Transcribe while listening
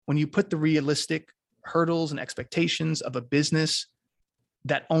when you put the realistic hurdles and expectations of a business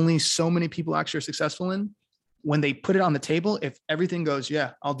that only so many people actually are successful in, when they put it on the table, if everything goes,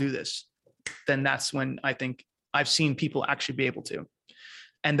 yeah, I'll do this, then that's when I think I've seen people actually be able to.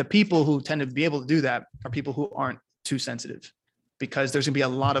 And the people who tend to be able to do that are people who aren't too sensitive, because there's going to be a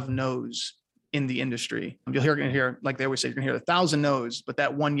lot of no's in the industry. You're going to hear, like they always say, you're going to hear 1,000 no's, but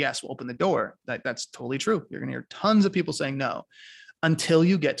that one yes will open the door. That's totally true. You're going to hear tons of people saying no until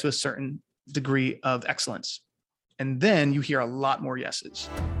you get to a certain degree of excellence. And then you hear a lot more yeses.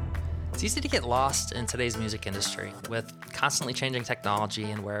 It's easy to get lost in today's music industry with constantly changing technology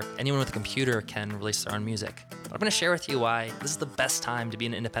and where anyone with a computer can release their own music. But I'm going to share with you why this is the best time to be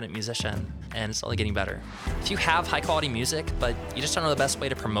an independent musician, and it's only getting better. If you have high quality music, but you just don't know the best way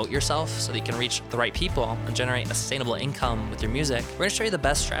to promote yourself so that you can reach the right people and generate a sustainable income with your music, we're going to show you the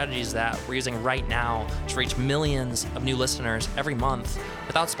best strategies that we're using right now to reach millions of new listeners every month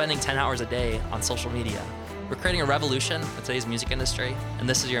without spending 10 hours a day on social media. We're creating a revolution in today's music industry, and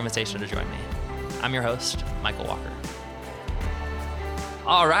this is your invitation to join me. I'm your host, Michael Walker.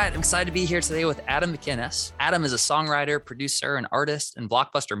 All right, I'm excited to be here today with Adam McInnes. Adam is a songwriter, producer, and artist in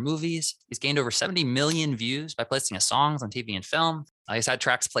blockbuster movies. He's gained over 70 million views by placing his songs on TV and film. He's had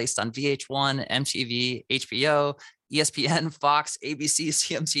tracks placed on VH1, MTV, HBO, ESPN, Fox, ABC,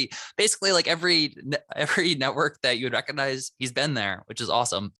 CMT, basically like every network that you would recognize, he's been there, which is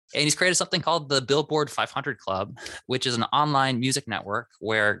awesome. And he's created something called the Billboard 500 Club, which is an online music network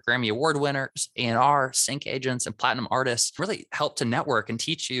where Grammy Award winners, A&R, sync agents, and platinum artists really help to network and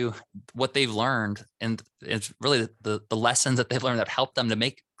teach you what they've learned. And it's really the lessons that they've learned that help them to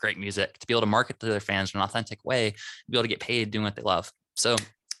make great music, to be able to market to their fans in an authentic way, to be able to get paid doing what they love. So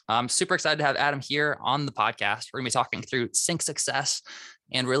I'm super excited to have Adam here on the podcast. We're going to be talking through sync success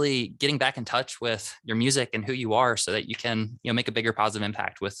and really getting back in touch with your music and who you are so that you can, make a bigger positive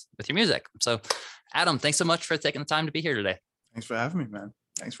impact with your music. So Adam, thanks so much for taking the time to be here today. Thanks for having me, man.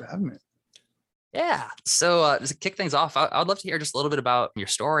 Thanks for having me. Yeah. So just to kick things off, I'd love to hear just a little bit about your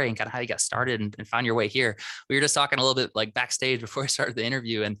story and kind of how you got started and found your way here. We were just talking a little bit like backstage before we started the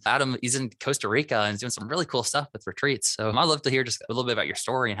interview, and Adam, he's in Costa Rica and he's doing some really cool stuff with retreats. So I'd love to hear just a little bit about your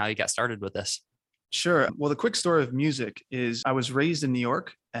story and how you got started with this. Sure. Well, the quick story of music is I was raised in New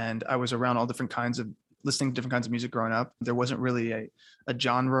York and I was around all different kinds of listening to different kinds of music growing up. There wasn't really a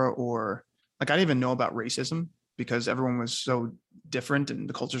genre or I didn't even know about racism because everyone was so different and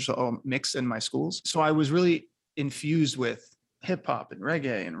the culture's so mixed in my schools. So I was really infused with hip hop and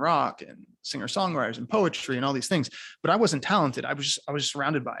reggae and rock and singer-songwriters and poetry and all these things, but I wasn't talented. I was just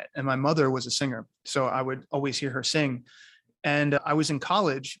surrounded by it. And my mother was a singer. So I would always hear her sing. And I was in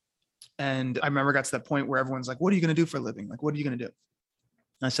college and I remember I got to that point where everyone's like, what are you going to do for a living? Like, what are you going to do?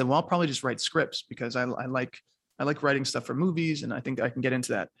 And I said, well, I'll probably just write scripts because I like writing stuff for movies. And I think I can get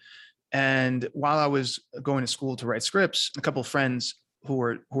into that. And while I was going to school to write scripts, a couple of friends who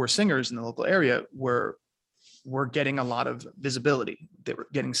were singers in the local area were getting a lot of visibility. They were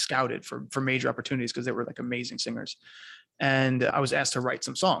getting scouted for major opportunities because they were like amazing singers. And I was asked to write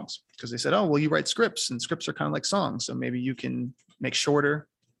some songs because they said, oh, well, you write scripts and scripts are kind of like songs. So maybe you can make shorter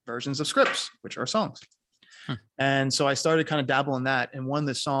versions of scripts, which are songs. And so I started kind of dabble in that. And one of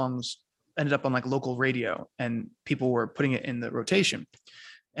the songs ended up on like local radio and people were putting it in the rotation.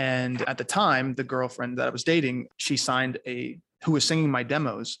 And at the time, the girlfriend that I was dating, she signed who was singing my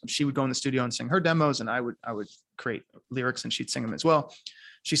demos. She would go in the studio and sing her demos and I would create lyrics and she'd sing them as well.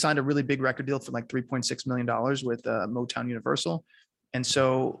 She signed a really big record deal for like $3.6 million with Motown Universal. And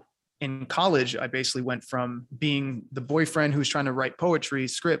so in college, I basically went from being the boyfriend who's trying to write poetry,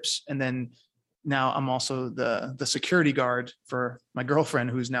 scripts, and then now I'm also the security guard for my girlfriend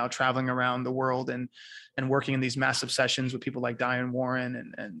who's now traveling around the world and working in these massive sessions with people like Diane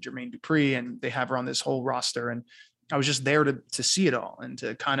Warren and Jermaine Dupri, and they have her on this whole roster. And I was just there to see it all and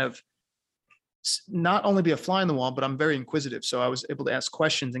to kind of not only be a fly on the wall, but I'm very inquisitive. So I was able to ask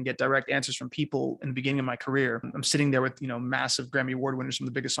questions and get direct answers from people in the beginning of my career. I'm sitting there with, massive Grammy Award winners from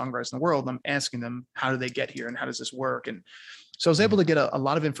the biggest songwriters in the world. And I'm asking them, how do they get here? And how does this work? And so I was able to get a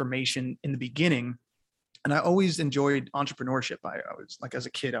lot of information in the beginning. And I always enjoyed entrepreneurship. I was like, as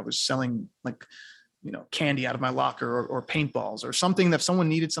a kid, I was selling like, candy out of my locker or paintballs or something that if someone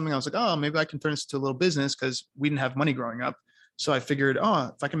needed something, I was like, oh, maybe I can turn this into a little business because we didn't have money growing up. So I figured,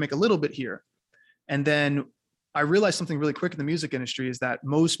 if I can make a little bit here. And then I realized something really quick in the music industry is that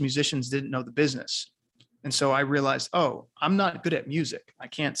most musicians didn't know the business. And so I realized, I'm not good at music. I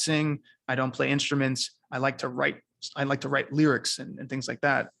can't sing. I don't play instruments. I like to write lyrics and things like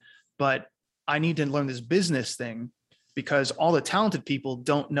that. But I need to learn this business thing because all the talented people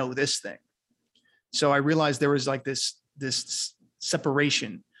don't know this thing. So I realized there was like this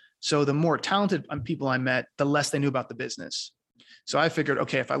separation So the more talented people I met, the less they knew about the business. So I figured,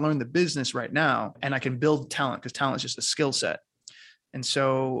 okay, if I learn the business right now and I can build talent, because talent is just a skill set. And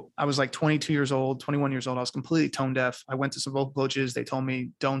so I was like 22 years old, 21 years old. I was completely tone deaf. I went to some vocal coaches. They told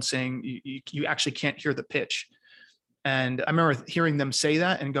me, don't sing. You actually can't hear the pitch. And I remember hearing them say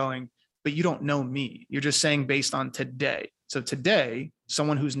that and going, but you don't know me. You're just saying based on today. So today,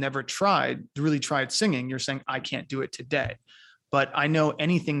 someone who's never really tried singing, you're saying, I can't do it today. But I know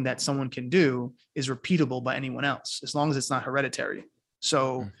anything that someone can do is repeatable by anyone else, as long as it's not hereditary.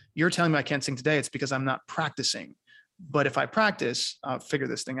 So you're telling me I can't sing today. It's because I'm not practicing. But if I practice, I'll figure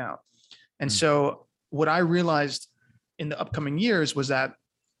this thing out. And so what I realized in the upcoming years was that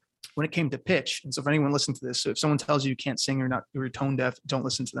when it came to pitch, and so if anyone listening to this, so if someone tells you can't sing, you're tone deaf, don't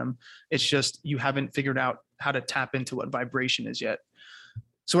listen to them. It's just, you haven't figured out how to tap into what vibration is yet.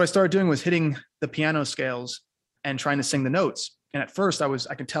 So what I started doing was hitting the piano scales and trying to sing the notes. And at first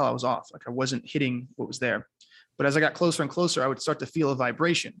I could tell I was off. Like I wasn't hitting what was there. But as I got closer and closer, I would start to feel a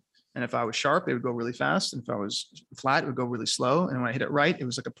vibration. And if I was sharp, it would go really fast. And if I was flat, it would go really slow. And when I hit it right, it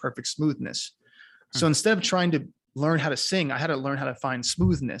was like a perfect smoothness. So instead of trying to learn how to sing, I had to learn how to find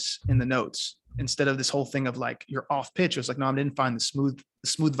smoothness in the notes instead of this whole thing of like, you're off pitch. It was like, no, I didn't find the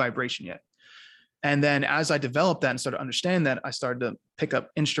smooth vibration yet. And then as I developed that and started to understand that, I started to pick up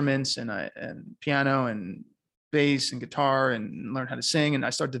instruments and piano and bass and guitar and learn how to sing. And I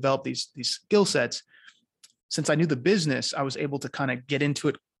started to develop these skill sets. Since I knew the business, I was able to kind of get into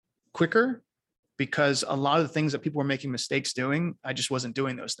it quicker, because a lot of the things that people were making mistakes doing, I just wasn't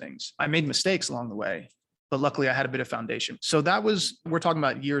doing those things. I made mistakes along the way, but luckily I had a bit of foundation. So we're talking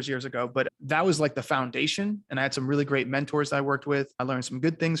about years ago, but that was like the foundation. And I had some really great mentors that I worked with. I learned some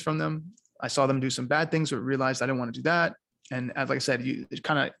good things from them. I saw them do some bad things, but realized I didn't want to do that. And as like I said, you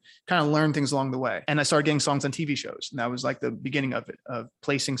kind of learn things along the way. And I started getting songs on TV shows. And that was like the beginning of it, of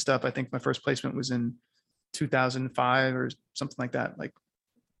placing stuff. I think my first placement was in 2005 or something like that. Like,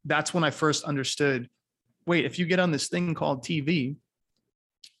 that's when I first understood, wait, if you get on this thing called TV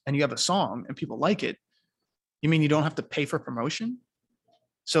and you have a song and people like it, you mean you don't have to pay for promotion?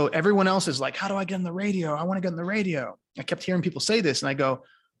 So everyone else is like, how do I get on the radio? I want to get on the radio. I kept hearing people say this and I go,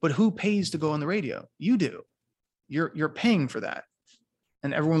 but who pays to go on the radio? You do. You're paying for that.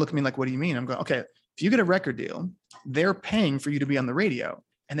 And everyone looked at me like, what do you mean? I'm going, okay, if you get a record deal, they're paying for you to be on the radio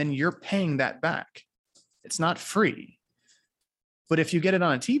and then you're paying that back. It's not free. But if you get it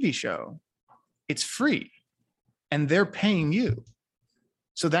on a TV show, it's free and they're paying you.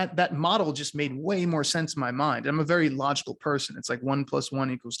 So that model just made way more sense in my mind. I'm a very logical person. It's like 1 +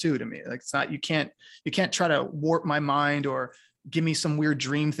 1 = 2 to me. Like, it's not, you can't try to warp my mind or give me some weird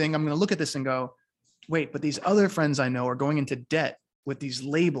dream thing. I'm going to look at this and go, wait, but these other friends I know are going into debt with these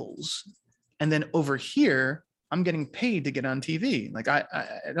labels. And then over here, I'm getting paid to get on TV. Like, I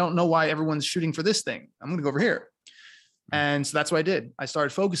don't know why everyone's shooting for this thing. I'm going to go over here. And so that's what I did. I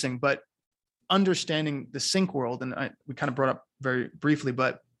started focusing, but understanding the sync world, and we kind of brought up very briefly,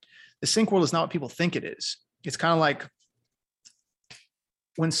 but the sync world is not what people think it is. It's kind of like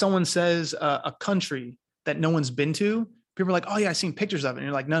when someone says a country that no one's been to, people are like, oh yeah, I've seen pictures of it. And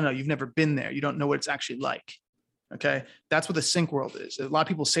you're like, no, you've never been there. You don't know what it's actually like. Okay. That's what the sync world is. A lot of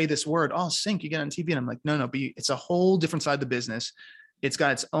people say this word, oh, sync, you get on TV. And I'm like, no, but it's a whole different side of the business. It's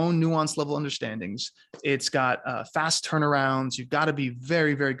got its own nuanced level understandings. It's got fast turnarounds. You've got to be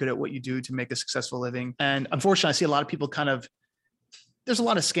very, very good at what you do to make a successful living. And unfortunately, I see a lot of people there's a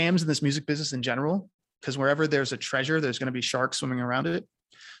lot of scams in this music business in general, because wherever there's a treasure, there's going to be sharks swimming around it.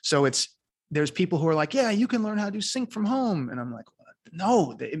 So there's people who are like, yeah, you can learn how to do sync from home. And I'm like,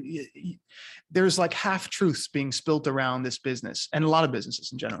 no, there's like half truths being spilt around this business and a lot of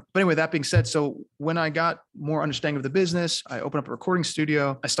businesses in general. But anyway, that being said, so when I got more understanding of the business, I opened up a recording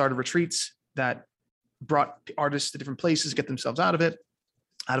studio. I started retreats that brought artists to different places, get themselves out of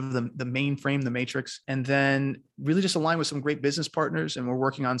the mainframe, the matrix, and then really just align with some great business partners. And we're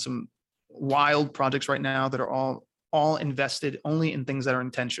working on some wild projects right now that are all invested only in things that are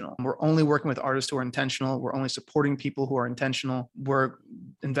intentional. We're only working with artists who are intentional. We're only supporting people who are intentional. We're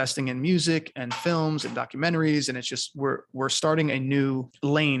investing in music and films and documentaries. And it's just, we're starting a new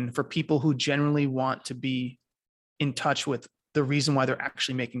lane for people who generally want to be in touch with the reason why they're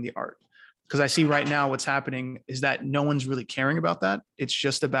actually making the art. Because I see right now what's happening is that no one's really caring about that. It's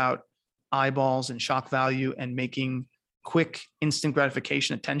just about eyeballs and shock value and making quick, instant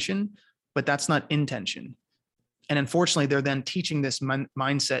gratification attention, but that's not intention. And unfortunately, they're then teaching this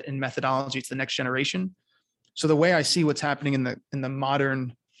mindset and methodology to the next generation. So the way I see what's happening in the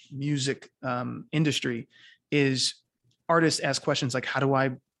modern music industry is artists ask questions like, how do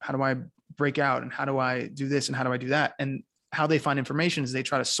I break out, and how do I do this, and how do I do that? And how they find information is they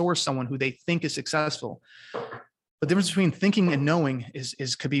try to source someone who they think is successful. The difference between thinking and knowing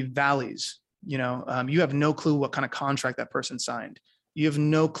is could be valleys. You know, you have no clue what kind of contract that person signed. You have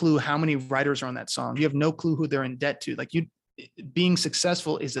no clue how many writers are on that song. You have no clue who they're in debt to. Like, you being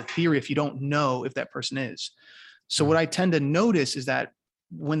successful is a theory if you don't know if that person is. So what I tend to notice is that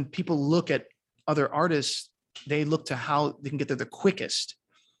when people look at other artists, they look to how they can get there the quickest.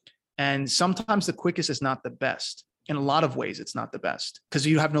 And sometimes the quickest is not the best. In a lot of ways, it's not the best because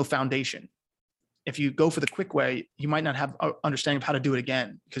you have no foundation. If you go for the quick way, you might not have an understanding of how to do it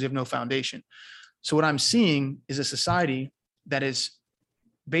again because you have no foundation. So what I'm seeing is a society that is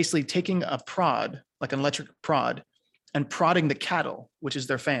basically taking a prod, like an electric prod, and prodding the cattle, which is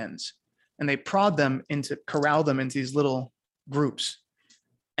their fans. And they prod them corral them into these little groups.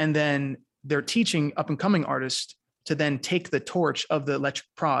 And then they're teaching up and coming artists to then take the torch of the electric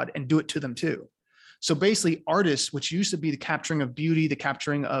prod and do it to them too. So basically artists, which used to be the capturing of beauty, the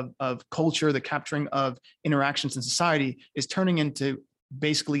capturing of culture, the capturing of interactions in society, is turning into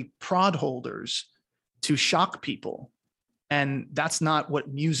basically prod holders to shock people. And that's not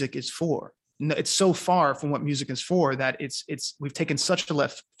what music is for. It's so far from what music is for that we've taken such a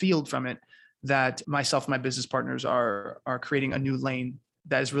left field from it that myself and my business partners are creating a new lane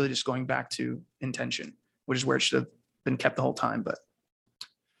that is really just going back to intention, which is where it should have been kept the whole time. But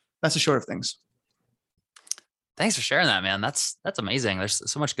that's the short of things. Thanks for sharing that, man. That's amazing. There's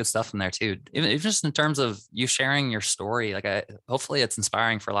so much good stuff in there too. Even just in terms of you sharing your story, like hopefully it's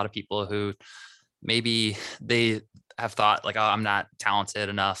inspiring for a lot of people who maybe they have thought like, oh, I'm not talented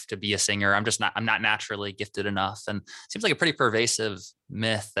enough to be a singer. I'm not naturally gifted enough. And it seems like a pretty pervasive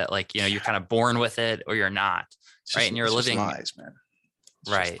myth that, like, you know, you're kind of born with it or you're not. Right. And you're living lies, man.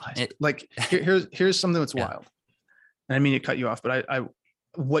 Right. Like here's something that's wild. And I mean to cut you off, but I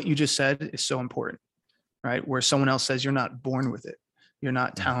what you just said is so important, right? Where someone else says you're not born with it. You're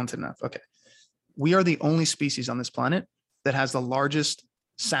not talented enough. Okay. We are the only species on this planet that has the largest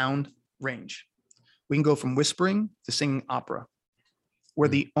sound range. We can go from whispering to singing opera. We're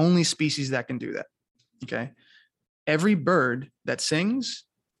the only species that can do that. Okay. Every bird that sings,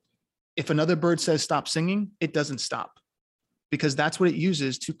 if another bird says stop singing, it doesn't stop, because that's what it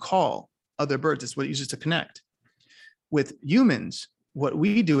uses to call other birds. It's what it uses to connect. With humans, what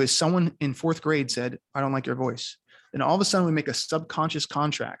we do is someone in 4th grade said, I don't like your voice. Then all of a sudden we make a subconscious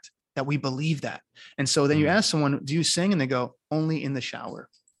contract that we believe that. And so then you ask someone, do you sing? And they go, only in the shower.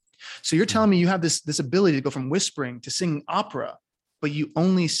 So you're telling me you have this ability to go from whispering to singing opera, but you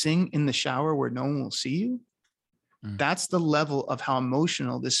only sing in the shower where no one will see you? That's the level of how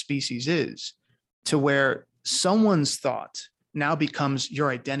emotional this species is, to where someone's thought now becomes your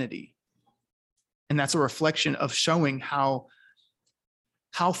identity. And that's a reflection of showing how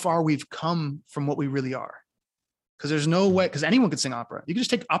far we've come from what we really are. Because there's no way, because anyone could sing opera. You could just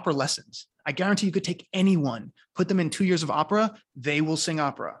take opera lessons. I guarantee you could take anyone, put them in 2 years of opera, they will sing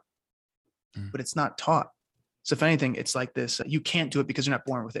opera. But it's not taught. So if anything, it's like this, you can't do it because you're not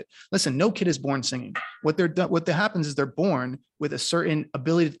born with it. Listen, no kid is born singing. What happens is they're born with a certain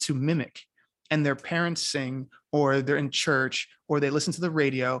ability to mimic, and their parents sing, or they're in church, or they listen to the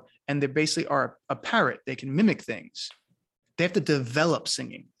radio, and they basically are a parrot. They can mimic things. They have to develop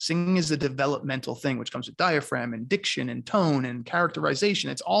singing. Singing is a developmental thing, which comes with diaphragm and diction and tone and characterization.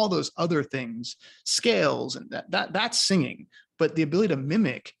 It's all those other things, scales, and that's singing. But the ability to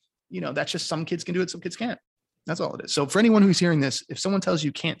mimic, that's just, some kids can do it, some kids can't. That's all it is. So for anyone who's hearing this, if someone tells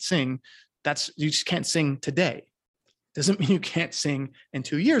you can't sing, you just can't sing today. Doesn't mean you can't sing in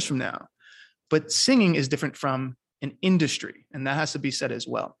 2 years from now. But singing is different from an industry, and that has to be said as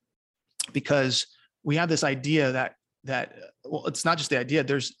well, because we have this idea that well, it's not just the idea.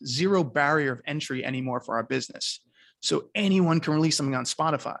 There's zero barrier of entry anymore for our business. So anyone can release something on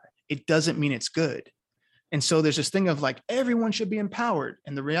Spotify. It doesn't mean it's good. And so there's this thing of like, everyone should be empowered.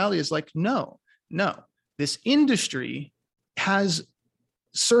 And the reality is like, no, this industry has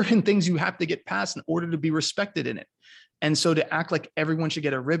certain things you have to get past in order to be respected in it. And so to act like everyone should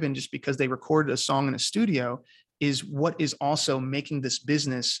get a ribbon just because they recorded a song in a studio is what is also making this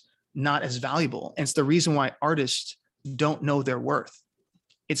business not as valuable. And it's the reason why artists don't know their worth.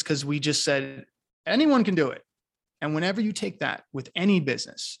 It's because we just said anyone can do it. And whenever you take that with any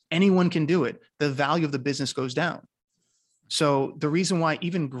business, anyone can do it, the value of the business goes down. So the reason why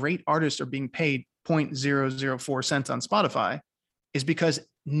even great artists are being paid 0.004 cents on Spotify is because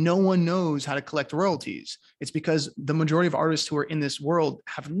no one knows how to collect royalties. It's because the majority of artists who are in this world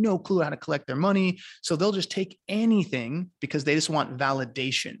have no clue how to collect their money. So they'll just take anything because they just want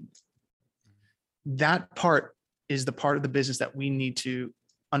validation. That part is the part of the business that we need to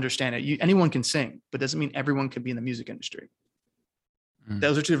understand. Anyone can sing, but doesn't mean everyone can be in the music industry. Mm,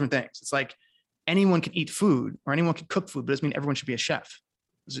 Those are two different things. It's like anyone can eat food or anyone can cook food, but it doesn't mean everyone should be a chef.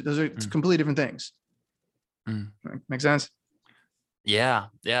 Those are mm, completely different things. mm. Make sense? Yeah.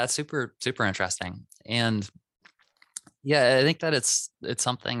 Yeah. It's super, super interesting. And yeah, I think that it's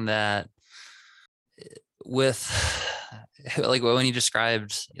something that with like when you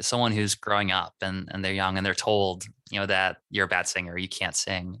described someone who's growing up and they're young and they're told, that you're a bad singer, you can't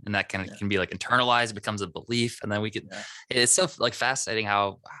sing, and that Yeah. can be like internalized, becomes a belief. And then Yeah. it's so like fascinating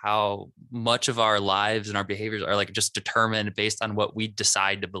how much of our lives and our behaviors are like just determined based on what we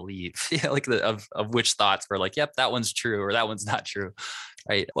decide to believe. Like of which thoughts we're like, yep, that one's true or that one's not true.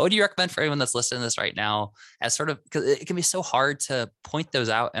 Right. What would you recommend for anyone that's listening to this right now, as sort of, because it can be so hard to point those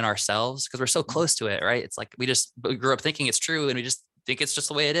out in ourselves because we're so close to it, right? It's like we grew up thinking it's true and we just think it's just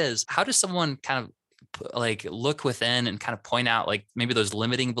the way it is. How does someone kind of like look within and kind of point out like maybe those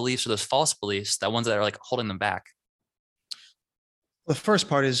limiting beliefs or those false beliefs, that ones that are like holding them back? The first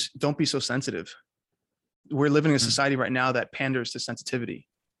part is don't be so sensitive. We're living in a Mm, society right now that panders to sensitivity.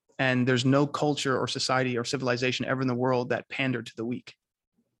 And there's no culture or society or civilization ever in the world that pandered to the weak.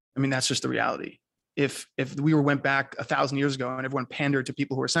 I mean, that's just the reality. If we went back 1,000 years ago and everyone pandered to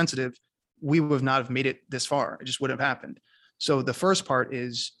people who are sensitive, we would not have made it this far. It just wouldn't have happened. So the first part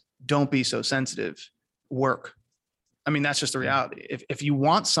is don't be so sensitive. Work. I mean, that's just the mm, reality. If you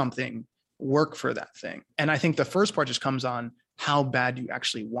want something, work for that thing. And I think the first part just comes on how bad you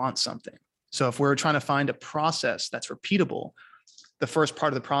actually want something. So if we're trying to find a process that's repeatable, the first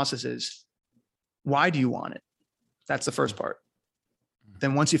part of the process is why do you want it? That's the first part.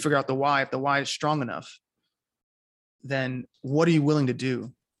 Then once you figure out the why, if the why is strong enough, then what are you willing to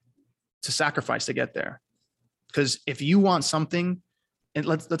do to sacrifice to get there? Because if you want something, and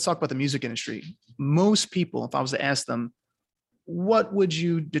let's talk about the music industry. Most people, if I was to ask them, what would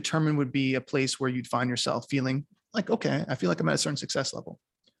you determine would be a place where you'd find yourself feeling like, okay, I feel like I'm at a certain success level.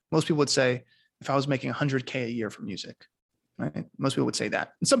 Most people would say, if I was making 100K a year for music, right? Most people would say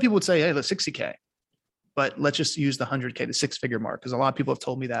that. And some people would say, hey, let's 60K. But let's just use the 100K, the six-figure mark, because a lot of people have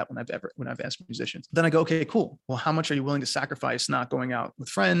told me that when I've asked musicians. Then I go, okay, cool. Well, how much are you willing to sacrifice not going out with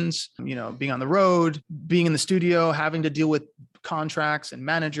friends, being on the road, being in the studio, having to deal with contracts and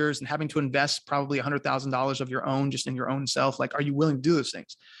managers and having to invest probably $100,000 of your own just in your own self? Like, are you willing to do those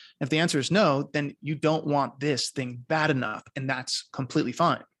things? If the answer is no, then you don't want this thing bad enough. And that's completely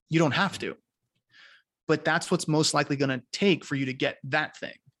fine. You don't have to. But that's what's most likely going to take for you to get that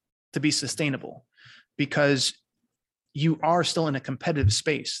thing to be sustainable. Because you are still in a competitive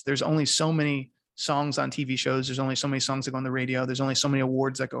space. There's only so many songs on TV shows. There's only so many songs that go on the radio. There's only so many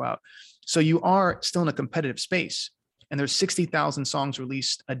awards that go out. So you are still in a competitive space. And there's 60,000 songs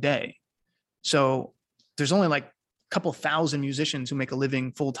released a day. So there's only like a couple thousand musicians who make a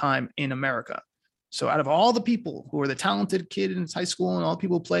living full time in America. So out of all the people who are the talented kid in high school and all the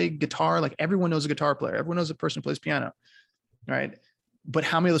people who play guitar, like everyone knows a guitar player. Everyone knows a person who plays piano, right? But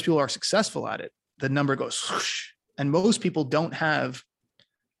how many of those people are successful at it? The number goes whoosh. And most people don't have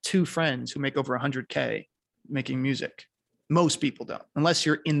two friends who make over 100K making music. Most people don't, unless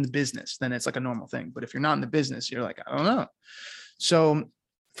you're in the business, then it's like a normal thing. But if you're not in the business, you're like, I don't know. So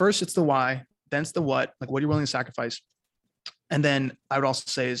first it's the why, then it's the what, like what are you willing to sacrifice? And then I would also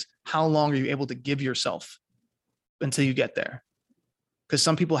say is how long are you able to give yourself until you get there? Because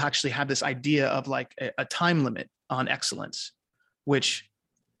some people actually have this idea of like a time limit on excellence, which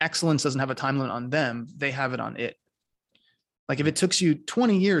excellence doesn't have a time limit on them. They have it on it. Like if it took you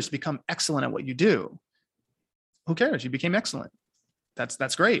 20 years to become excellent at what you do, who cares? You became excellent.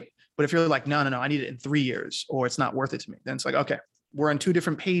 That's great. But if you're like, no, I need it in 3 years or it's not worth it to me, then it's like, okay, we're on two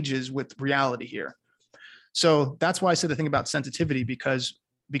different pages with reality here. So that's why I said the thing about sensitivity, because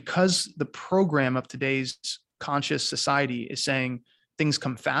the program of today's conscious society is saying things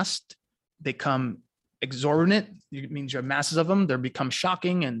come fast, they come exorbitant. It means you have masses of them. They become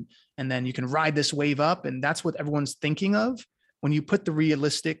shocking, and then you can ride this wave up, and that's what everyone's thinking of. When you put the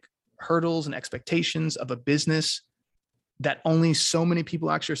realistic hurdles and expectations of a business that only so many people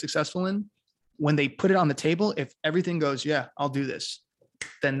actually are successful in, when they put it on the table, if everything goes, yeah, I'll do this,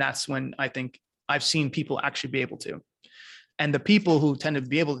 then that's when I think I've seen people actually be able to. And the people who tend to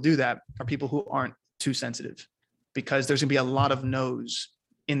be able to do that are people who aren't too sensitive, because there's gonna be a lot of no's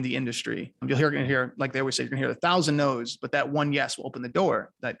in the industry. You're gonna hear, like they always say, you're gonna hear 1,000 no's, but that one yes will open the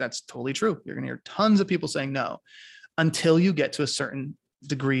door. That's totally true. You're gonna hear tons of people saying no until you get to a certain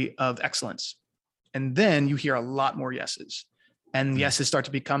degree of excellence. And then you hear a lot more yeses. And yeses start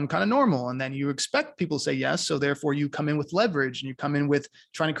to become kind of normal. And then you expect people to say yes. So therefore you come in with leverage and you come in with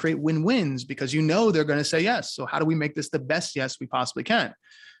trying to create win-wins because you know they're going to say yes. So how do we make this the best yes we possibly can?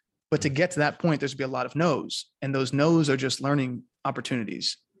 But to get to that point, there's gonna be a lot of no's, and those no's are just learning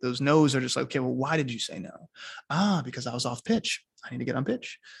opportunities. Those no's are just like, okay, well, why did you say no? Because I was off pitch. I need to get on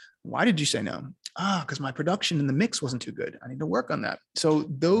pitch. Why did you say no? Because my production in the mix wasn't too good. I need to work on that. So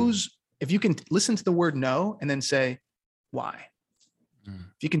those, if you can listen to the word no and then say, why?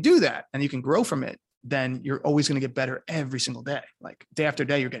 If you can do that and you can grow from it, then you're always going to get better every single day. Like day after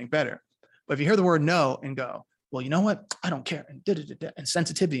day, you're getting better. But if you hear the word no and go, well, you know what? I don't care. And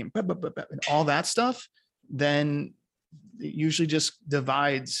sensitivity and, blah, blah, blah, blah, and all that stuff, then it usually just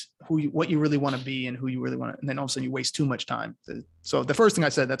divides what you really want to be and who you really want to. And then all of a sudden you waste too much time. So the first thing I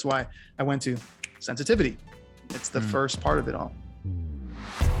said, that's why I went to sensitivity. It's the first part of it all.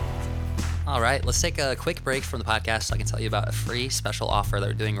 All right, let's take a quick break from the podcast so I can tell you about a free special offer that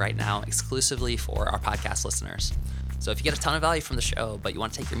we're doing right now exclusively for our podcast listeners. So if you get a ton of value from the show, but you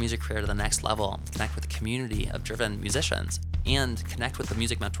want to take your music career to the next level, connect with a community of driven musicians, and connect with the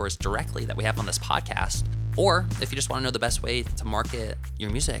music mentors directly that we have on this podcast, or if you just want to know the best way to market your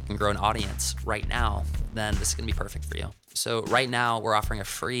music and grow an audience right now, then this is going to be perfect for you. So right now, we're offering a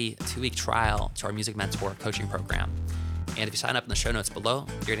free 2-week trial to our Music Mentor coaching program. And if you sign up in the show notes below,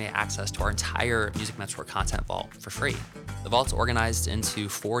 you're going to get access to our entire Music Mentor content vault for free. The vault's organized into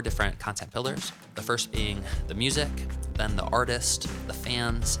 4 different content pillars. The first being the music, then the artist, the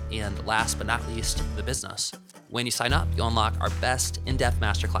fans, and last but not least, the business. When you sign up, you'll unlock our best in-depth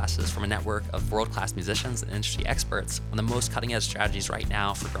masterclasses from a network of world-class musicians and industry experts on the most cutting-edge strategies right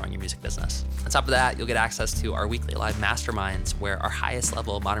now for growing your music business. On top of that, you'll get access to our weekly live masterminds where our highest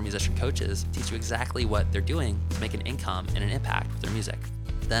level modern musician coaches teach you exactly what they're doing to make an income and an impact with their music.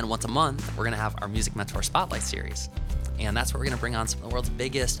 Then once a month, we're gonna have our Music Mentor Spotlight series. And that's where we're gonna bring on some of the world's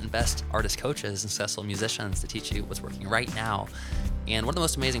biggest and best artist coaches and successful musicians to teach you what's working right now. And one of the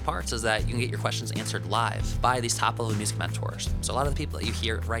most amazing parts is that you can get your questions answered live by these top-level music mentors. So a lot of the people that you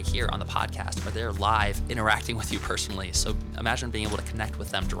hear right here on the podcast are there live interacting with you personally. So imagine being able to connect with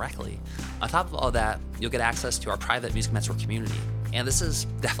them directly. On top of all that, you'll get access to our private Music Mentor community. And this is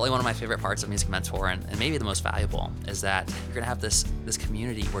definitely one of my favorite parts of Music Mentor, and maybe the most valuable, is that you're gonna have this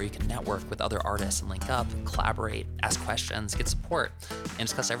community where you can network with other artists and link up, collaborate, ask questions, get support, and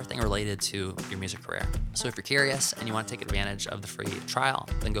discuss everything related to your music career. So if you're curious and you want to take advantage of the free trial,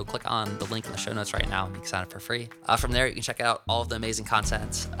 then go click on the link in the show notes right now and you can sign up for free. From there, you can check out all of the amazing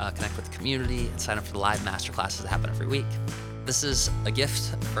content, connect with the community, and sign up for the live masterclasses that happen every week. This is a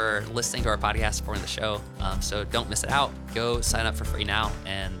gift for listening to our podcast, supporting the show. So don't miss it out. Go sign up for free now,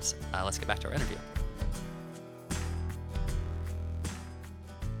 and let's get back to our interview.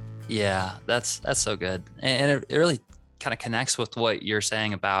 Yeah, that's so good. And it really kind of connects with what you're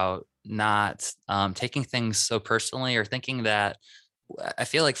saying about not taking things so personally, or thinking that, I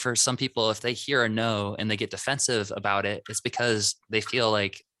feel like for some people, if they hear a no and they get defensive about it, it's because they feel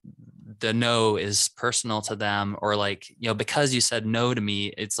like the no is personal to them, or like, because you said no to me,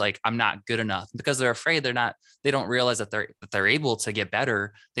 it's like, I'm not good enough, because they're afraid they don't realize that they're able to get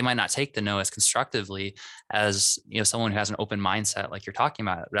better. They might not take the no as constructively as, someone who has an open mindset, like you're talking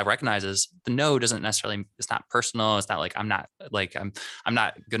about, that recognizes the no doesn't necessarily, it's not personal. It's not like, I'm not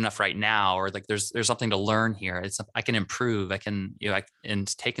good enough right now, or like there's something to learn here. I can improve. I can,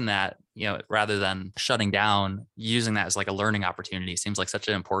 and taking that, rather than shutting down, using that as like a learning opportunity seems like such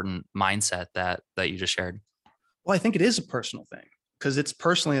an important mindset that you just shared. Well, I think it is a personal thing because it's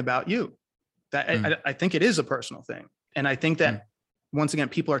personally about you. I think it is a personal thing. And I think that once again,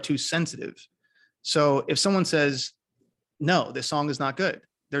 people are too sensitive. So if someone says, no, this song is not good,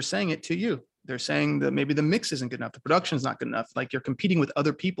 they're saying it to you. They're saying that maybe the mix isn't good enough. The production is not good enough. Like you're competing with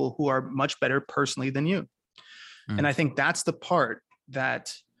other people who are much better personally than you. And I think that's the part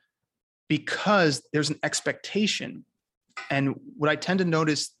that, because there's an expectation. And what I tend to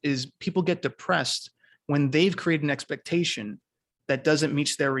notice is people get depressed when they've created an expectation that doesn't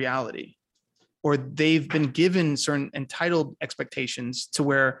meet their reality, or they've been given certain entitled expectations to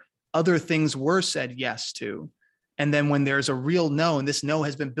where other things were said yes to. And then when there's a real no, and this no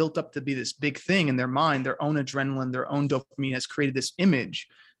has been built up to be this big thing in their mind, their own adrenaline, their own dopamine has created this image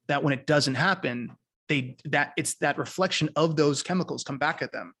that when it doesn't happen, it's that reflection of those chemicals come back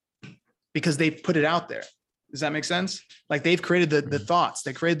at them because they've put it out there. Does that make sense? Like they've created the thoughts,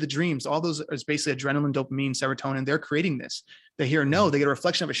 they created the dreams, all those is basically adrenaline, dopamine, serotonin. They're creating this. They hear no, they get a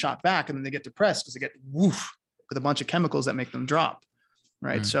reflection of a shot back, and then they get depressed because they get woof with a bunch of chemicals that make them drop.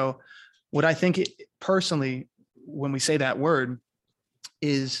 Right. So what I think personally, when we say that word,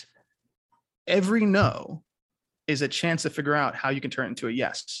 is every no is a chance to figure out how you can turn it into a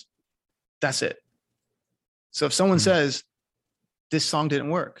yes. That's it. So if someone says, this song didn't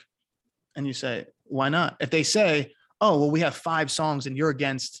work, and you say, why not? If they say, oh, well, we have 5 songs and you're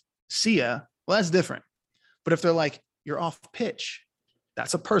against see ya, well, that's different. But if they're like, you're off pitch,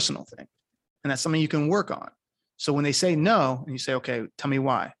 that's a personal thing. And that's something you can work on. So when they say no, and you say, okay, tell me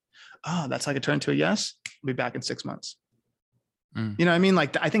why. Oh, that's like a turn to a yes. I'll be back in 6 months. Mm. You know what I mean?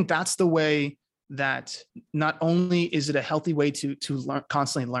 Like, I think that's the way that not only is it a healthy way to learn,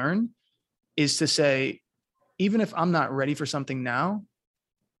 constantly learn, is to say, even if I'm not ready for something now,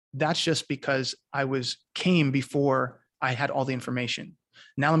 that's just because came before I had all the information.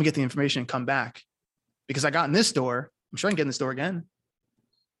 Now let me get the information and come back, because I got in this door. I'm sure I can get in this door again.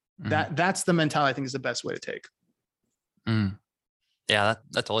 Mm. That's the mentality I think is the best way to take. Mm. Yeah,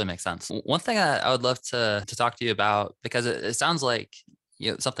 that totally makes sense. One thing I would love to talk to you about, because it sounds like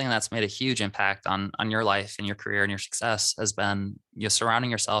something that's made a huge impact on your life and your career and your success has been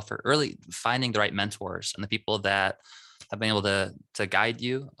surrounding yourself, or really finding the right mentors and the people that have been able to guide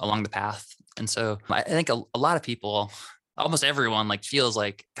you along the path. And so I think a lot of people, almost everyone, like feels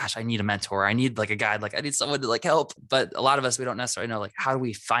like, gosh, I need a mentor. I need like a guide. Like I need someone to like help. But a lot of us, we don't necessarily know, like, how do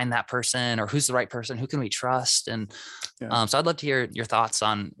we find that person, or who's the right person? Who can we trust? And so I'd love to hear your thoughts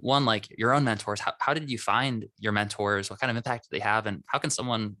on one, like your own mentors. How did you find your mentors? What kind of impact do they have? And how can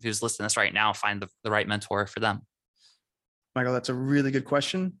someone who's listening to this right now find the right mentor for them? Michael, that's a really good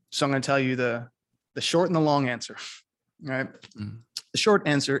question. So I'm going to tell you the short and the long answer. All right. Mm. The short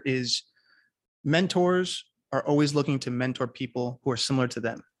answer is mentors are always looking to mentor people who are similar to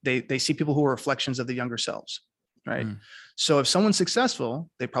them. They see people who are reflections of the younger selves, right? Mm. So if someone's successful,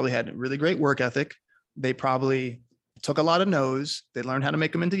 they probably had a really great work ethic. They probably took a lot of no's. They learned how to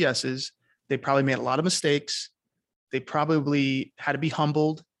make them into yeses. They probably made a lot of mistakes. They probably had to be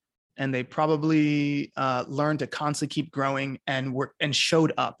humbled, and they probably learned to constantly keep growing and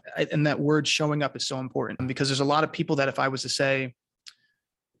showed up. And that word showing up is so important, because there's a lot of people that if I was to say,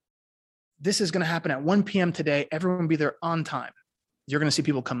 this is going to happen at 1 p.m. today, everyone will be there on time, you're going to see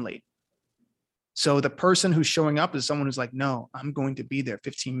people come late. So the person who's showing up is someone who's like, no, I'm going to be there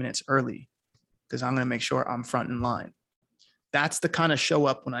 15 minutes early because I'm going to make sure I'm front in line. That's the kind of show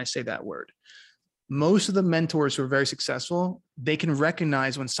up when I say that word. Most of the mentors who are very successful, they can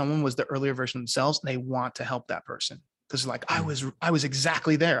recognize when someone was the earlier version of themselves, and they want to help that person. Because like, I was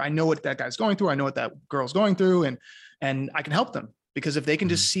exactly there. I know what that guy's going through. I know what that girl's going through, and I can help them. Because if they can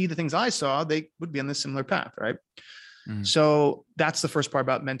just see the things I saw, they would be on this similar path, right? So that's the first part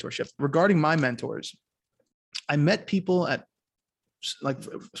about mentorship. Regarding my mentors, I met people at, like,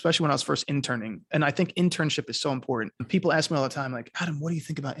 especially when I was first interning. And I think internship is so important. People ask me all the time, like, Adam, what do you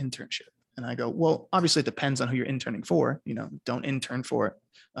think about internship? And I go, well, obviously it depends on who you're interning for. Don't intern for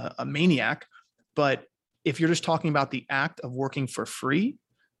a maniac. But if you're just talking about the act of working for free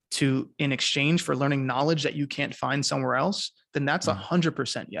in exchange for learning knowledge that you can't find somewhere else, then that's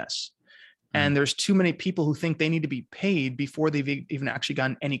 100% yes. And there's too many people who think they need to be paid before they've even actually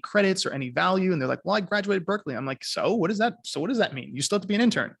gotten any credits or any value. And they're like, well, I graduated Berkeley. I'm like, so what does that mean? You still have to be an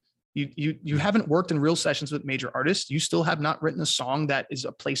intern. You haven't worked in real sessions with major artists. You still have not written a song that is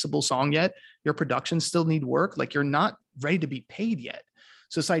a placeable song yet. Your productions still need work. Like, you're not ready to be paid yet.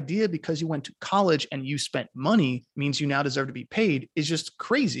 So this idea, because you went to college and you spent money, means you now deserve to be paid, is just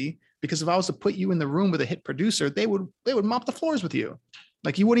crazy. Because if I was to put you in the room with a hit producer, they would mop the floors with you.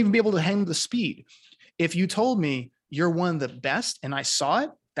 Like, you wouldn't even be able to hang the speed. If you told me you're one of the best and I saw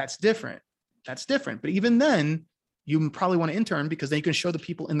it, that's different. That's different. But even then, you probably want to intern, because then you can show the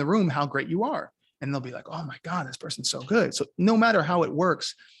people in the room how great you are. And they'll be like, oh my God, this person's so good. So no matter how it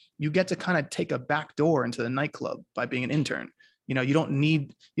works, you get to kind of take a back door into the nightclub by being an intern. You don't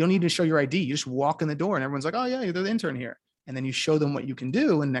need to show your ID. You just walk in the door and everyone's like, oh yeah, you're the intern here. And then you show them what you can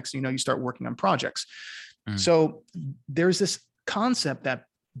do. And next thing you know, you start working on projects. So there's this concept that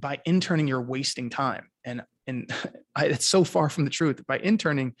by interning, you're wasting time. And it's so far from the truth. By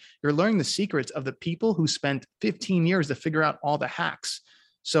interning, you're learning the secrets of the people who spent 15 years to figure out all the hacks.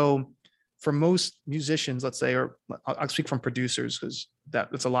 So for most musicians, let's say, or I'll speak from producers, because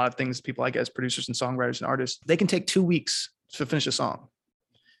that's a lot of things people, I guess, producers and songwriters and artists, they can take 2 weeks to finish a song.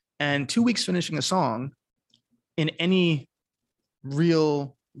 And 2 weeks finishing a song in any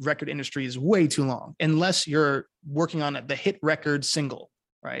real record industry is way too long, unless you're working on the hit record single,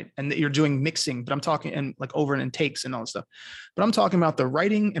 right? And that you're doing mixing, but I'm talking and like over and takes and all this stuff. But I'm talking about the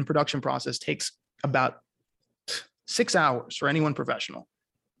writing and production process takes about 6 hours for anyone professional.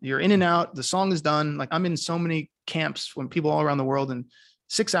 You're in and out, the song is done. Like, I'm in so many camps when people all around the world, and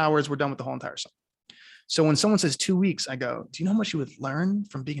 6 hours, we're done with the whole entire song. So when someone says 2 weeks, I go, do you know how much you would learn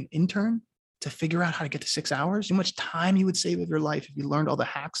from being an intern to figure out how to get to 6 hours? You know how much time you would save of your life if you learned all the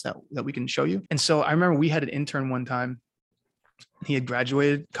hacks that we can show you? And so I remember we had an intern one time. He had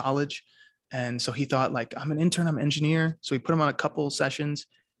graduated college. And so he thought, like, I'm an intern, I'm an engineer. So we put him on a couple sessions.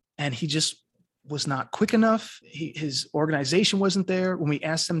 and he just was not quick enough. His organization wasn't there. When we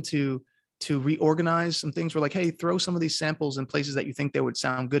asked him to reorganize some things, we're like, hey, throw some of these samples in places that you think they would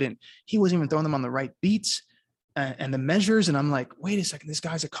sound good in. He wasn't even throwing them on the right beats and the measures. And I'm like, wait a second, this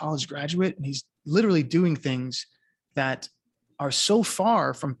guy's a college graduate and he's literally doing things that are so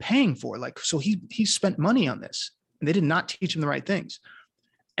far from paying for. Like, so he spent money on this and they did not teach him the right things.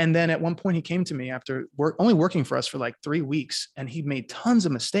 And then at one point he came to me after only working for us for like 3 weeks, and he made tons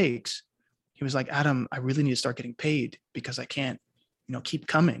of mistakes. He was like, Adam, I really need to start getting paid because I can't, keep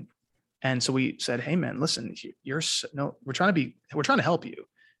coming. And so we said, hey man, listen, we're trying to help you.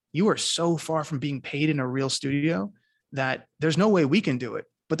 You are so far from being paid in a real studio that there's no way we can do it.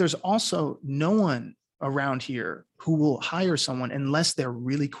 But there's also no one around here who will hire someone unless they're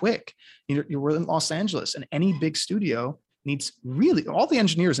really quick. We're in Los Angeles, and any big studio needs all the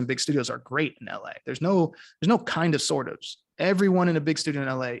engineers in big studios are great in LA. There's no kind of sort ofs. Everyone in a big studio in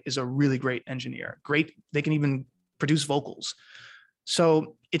LA is a really great engineer. Great. They can even produce vocals.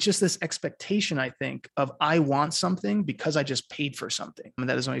 So it's just this expectation, I think, of I want something because I just paid for something. And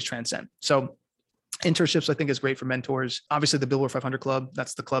that doesn't always transcend. So internships, I think, is great for mentors. Obviously, the Billboard 500 Club,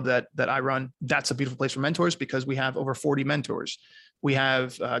 that's the club that I run. That's a beautiful place for mentors because we have over 40 mentors. We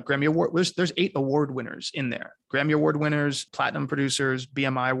have Grammy Award. There's 8 award winners in there. Grammy Award winners, platinum producers,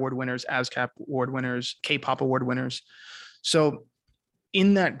 BMI Award winners, ASCAP Award winners, K-pop award winners. So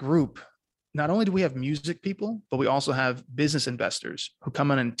in that group, not only do we have music people, but we also have business investors who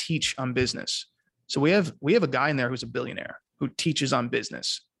come in and teach on business. So we have a guy in there who's a billionaire who teaches on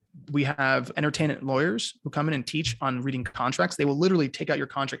business. We have entertainment lawyers who come in and teach on reading contracts. They will literally take out your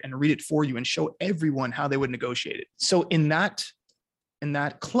contract and read it for you and show everyone how they would negotiate it. So in that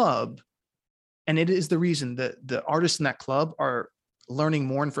club, and it is the reason that the artists in that club are learning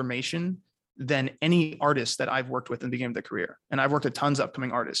more information than any artist that I've worked with in the beginning of their career. And I've worked with tons of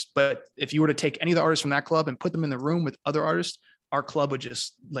upcoming artists. But if you were to take any of the artists from that club and put them in the room with other artists, our club would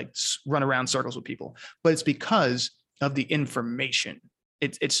just like run around circles with people. But it's because of the information.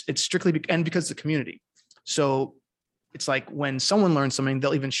 It's strictly and because of the community. So it's like when someone learns something,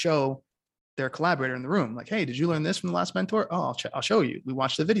 they'll even show their collaborator in the room, like, hey, did you learn this from the last mentor? Oh, I'll show you. We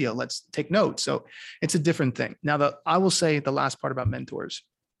watched the video. Let's take notes. So it's a different thing. Now, I will say the last part about mentors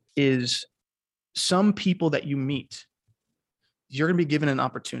is some people that you meet, you're going to be given an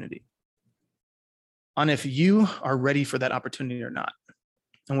opportunity on if you are ready for that opportunity or not.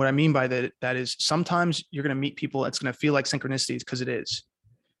 And what I mean by that is sometimes you're going to meet people. It's going to feel like synchronicities because it is.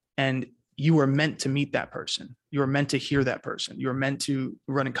 And you were meant to meet that person. You were meant to hear that person. You were meant to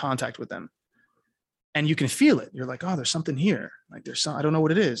run in contact with them. And you can feel it. You're like, oh, there's something here. Like I don't know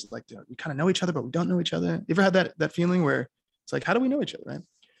what it is. Like we kind of know each other, but we don't know each other. You ever had that feeling where it's like, how do we know each other, right?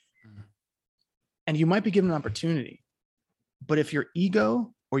 Mm-hmm. And you might be given an opportunity, but if your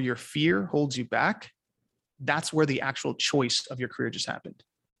ego or your fear holds you back, that's where the actual choice of your career just happened.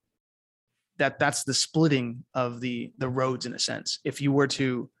 That's the splitting of the roads in a sense. If you were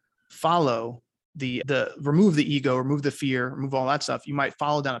to follow the remove the ego, remove the fear, remove all that stuff, you might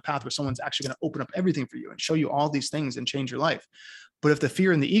follow down a path where someone's actually going to open up everything for you and show you all these things and change your life. But if the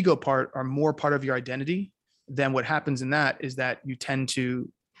fear and the ego part are more part of your identity, then what happens in that is that you tend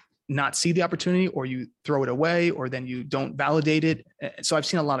to not see the opportunity, or you throw it away, or then you don't validate it. So I've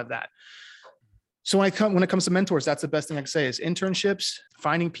seen a lot of that. So when it comes to mentors, that's the best thing I can say is internships,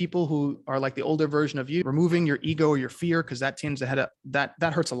 finding people who are like the older version of you, removing your ego or your fear, because that tends to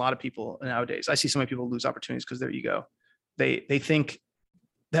that hurts a lot of people nowadays. I see so many people lose opportunities because their ego. They think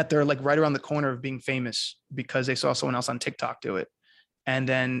that they're like right around the corner of being famous because they saw someone else on TikTok do it. And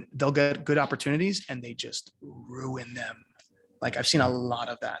then they'll get good opportunities and they just ruin them. Like I've seen a lot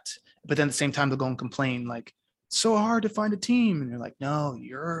of that. But then at the same time, they'll go and complain like, so hard to find a team. And you're like, no,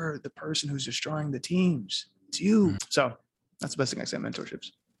 you're the person who's destroying the teams. It's you. So that's the best thing I say on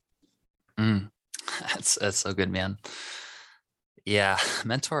mentorships. That's so good, man. Yeah.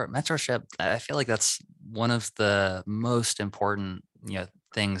 Mentorship. I feel like that's one of the most important,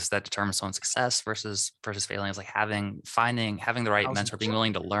 things that determine someone's success versus failing is like having the right mentor, being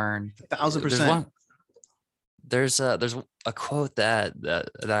willing to learn. 1,000%. There's a quote that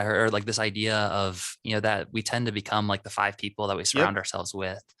I heard, like this idea of, that we tend to become like the 5 people that we surround ourselves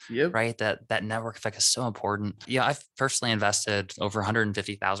with, right? That network effect is so important. Yeah. I've personally invested over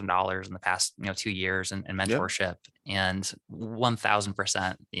 $150,000 in the past, 2 years in mentorship, and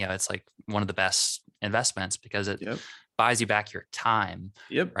 1,000%, it's like one of the best investments because it buys you back your time.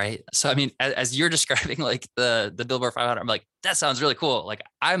 Right. So, I mean, as you're describing like the Billboard 500, I'm like, that sounds really cool. Like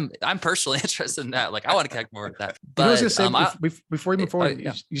I'm personally interested in that. Like I want to connect more with that. But I was going to say, before you move forward,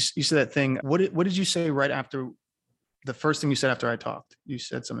 you said that thing. What did you say right after the first thing you said after I talked, you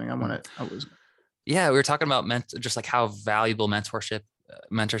said something Yeah, we were talking about just like how valuable mentorship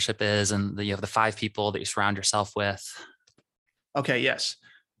is, and you have the 5 people that you surround yourself with. Okay. Yes.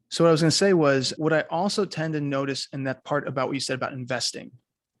 So what I was going to say was what I also tend to notice in that part about what you said about investing.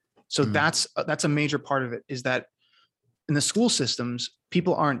 So that's a major part of it, is that in the school systems,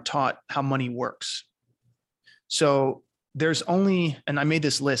 people aren't taught how money works. So there's only, and I made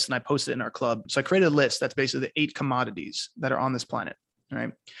this list and I posted it in our club. So I created a list that's basically the 8 commodities that are on this planet,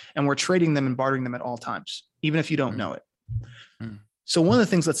 right? And we're trading them and bartering them at all times, even if you don't know it. So one of the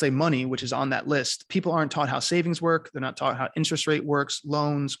things, let's say money, which is on that list, people aren't taught how savings work. They're not taught how interest rate works,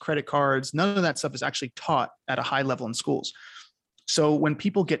 loans, credit cards. None of that stuff is actually taught at a high level in schools. So when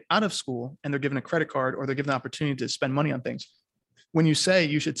people get out of school and they're given a credit card or they're given the opportunity to spend money on things, when you say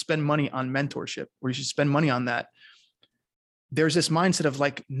you should spend money on mentorship or you should spend money on that, there's this mindset of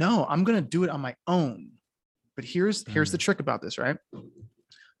like, no, I'm going to do it on my own. But here's the trick about this, right?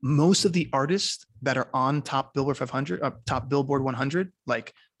 Most of the artists that are on top Billboard 500, top Billboard 100,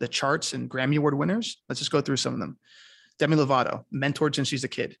 like the charts and Grammy Award winners, let's just go through some of them. Demi Lovato, mentored since she's a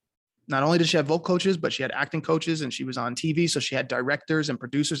kid. Not only did she have vocal coaches, but she had acting coaches and she was on TV. So she had directors and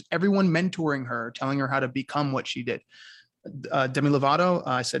producers, everyone mentoring her, telling her how to become what she did. Demi Lovato,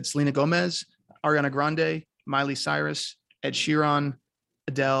 I said Selena Gomez, Ariana Grande, Miley Cyrus, Ed Sheeran,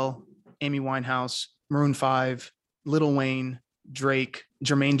 Adele, Amy Winehouse, Maroon 5, Lil Wayne, Drake,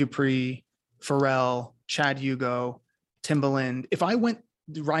 Jermaine Dupri, Pharrell, Chad Hugo, Timbaland. If I went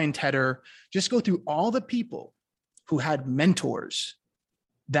Ryan Tedder, just go through all the people who had mentors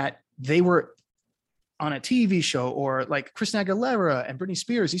that they were on a TV show, or like Christina Aguilera and Britney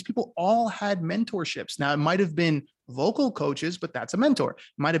Spears, these people all had mentorships. Now it might've been vocal coaches, but that's a mentor. It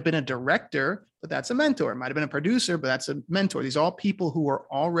might've been a director, but that's a mentor. It might've been a producer, but that's a mentor. These are all people who were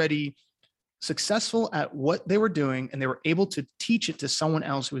already successful at what they were doing, and they were able to teach it to someone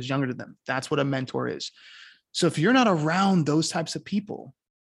else who was younger than them. That's what a mentor is. So if you're not around those types of people,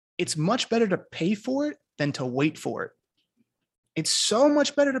 it's much better to pay for it than to wait for it. It's so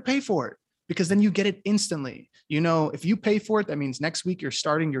much better to pay for it because then you get it instantly. You know, if you pay for it, that means next week you're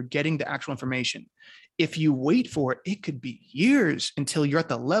getting the actual information. If you wait for it, it could be years until you're at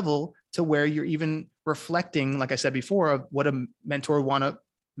the level to where you're even reflecting, like I said before, of what a mentor want to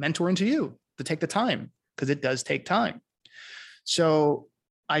mentor into you, to take the time, because it does take time. So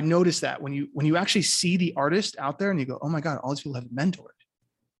I noticed that when you actually see the artist out there and you go, oh my God, all these people have been mentored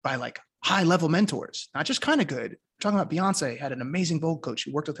by like high level mentors, not just kind of good. We're talking about Beyonce had an amazing vocal coach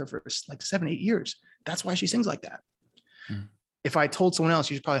who worked with her for like 7-8 years. That's why she sings like that. If I told someone else,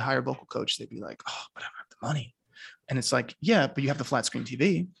 you should probably hire a vocal coach, they'd be like, oh, but I don't have the money. And it's like, yeah, but you have the flat screen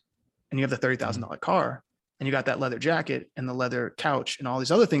TV and you have the $30,000 car and you got that leather jacket and the leather couch and all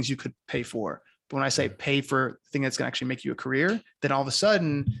these other things you could pay for. But when I say pay for a thing that's going to actually make you a career, then all of a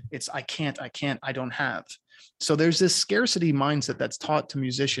sudden it's, I don't have. So there's this scarcity mindset that's taught to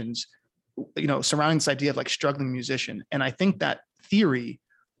musicians, you know, surrounding this idea of like struggling musician. And I think that theory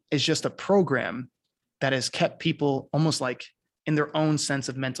is just a program that has kept people almost like in their own sense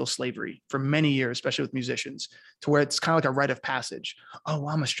of mental slavery for many years, especially with musicians, to where it's kind of like a rite of passage. Oh, well,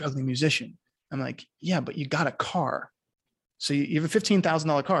 I'm a struggling musician. I'm like, yeah, but you got a car. So you have a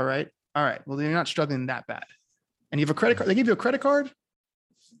 $15,000 car, right? All right. Well, you're not struggling that bad. And you have a credit card. They give you a credit card.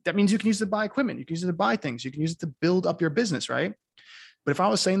 That means you can use it to buy equipment. You can use it to buy things. You can use it to build up your business, right? But if I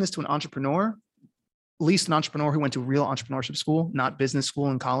was saying this to an entrepreneur, at least an entrepreneur who went to real entrepreneurship school, not business school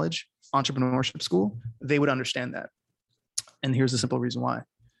in college, entrepreneurship school, they would understand that. And here's the simple reason why.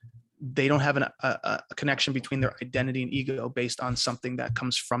 They don't have a connection between their identity and ego based on something that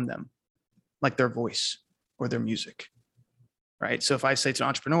comes from them, like their voice or their music, right? So if I say to an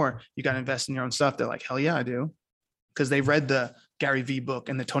entrepreneur, you got to invest in your own stuff, they're like, hell yeah, I do. Because they read the Gary Vee book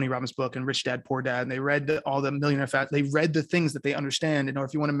and the Tony Robbins book and Rich Dad, Poor Dad. And they read all the Millionaire Fat. They read the things that they understand. And or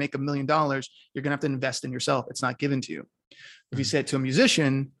if you want to make $1 million, you're going to have to invest in yourself. It's not given to you. If you say it to a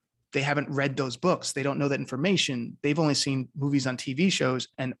musician, they haven't read those books. They don't know that information. They've only seen movies on TV shows,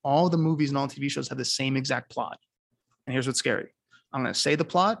 and all the movies and all TV shows have the same exact plot. And here's what's scary. I'm going to say the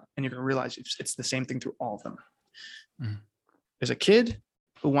plot and you're going to realize it's the same thing through all of them. There's a kid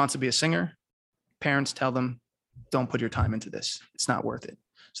who wants to be a singer. Parents tell them, don't put your time into this. It's not worth it.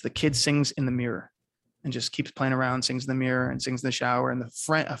 So the kid sings in the mirror and just keeps playing around, sings in the mirror and sings in the shower. And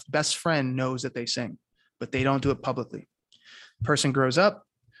a best friend knows that they sing, but they don't do it publicly. Person grows up,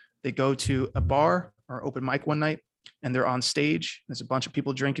 they go to a bar or open mic one night and they're on stage. There's a bunch of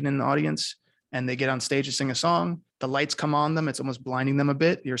people drinking in the audience and they get on stage to sing a song. The lights come on them. It's almost blinding them a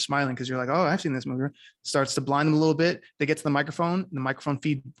bit. You're smiling because you're like, oh, I've seen this movie. Starts to blind them a little bit. They get to the microphone. And the microphone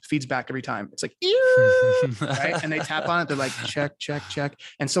feeds back every time. It's like, right? And they tap on it. They're like, check, check, check.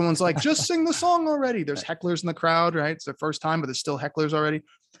 And someone's like, just sing the song already. There's hecklers in the crowd, right? It's their first time, but there's still hecklers already.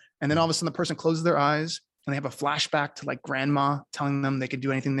 And then all of a sudden the person closes their eyes and they have a flashback to like grandma telling them they could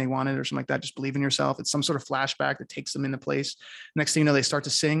do anything they wanted or something like that. Just believe in yourself. It's some sort of flashback that takes them into place. Next thing you know, they start to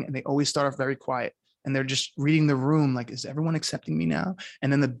sing and they always start off very quiet. And they're just reading the room like, is everyone accepting me now?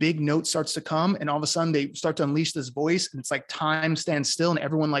 And then the big note starts to come and all of a sudden they start to unleash this voice and it's like time stands still and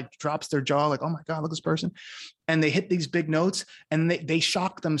everyone like drops their jaw like, oh my God, look at this person. And they hit these big notes and they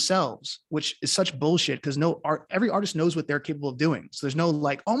shock themselves, which is such bullshit because every artist knows what they're capable of doing. So there's no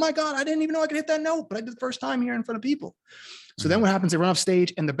like, oh my God, I didn't even know I could hit that note, but I did the first time here in front of people. So then what happens? They run off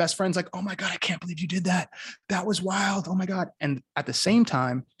stage and the best friend's like, oh my God, I can't believe you did that. That was wild. Oh my God. And at the same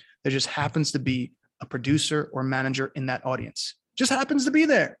time, there just happens to be a producer or manager in that audience, just happens to be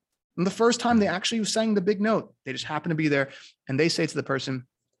there. And the first time they actually sang the big note, they just happen to be there. And they say to the person,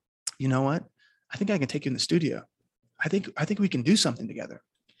 you know what? I think I can take you in the studio. I think we can do something together.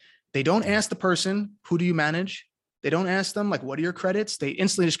 They don't ask the person, who do you manage? They don't ask them like, what are your credits? They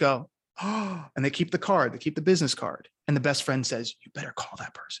instantly just go, oh, and they keep the card, they keep the business card. And the best friend says, you better call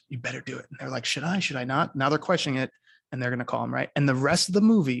that person. You better do it. And they're like, should I not? Now they're questioning it. And they're going to call them, right? And the rest of the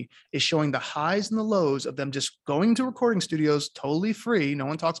movie is showing the highs and the lows of them just going to recording studios totally free. No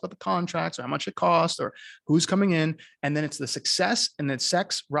one talks about the contracts or how much it costs or who's coming in. And then it's the success and then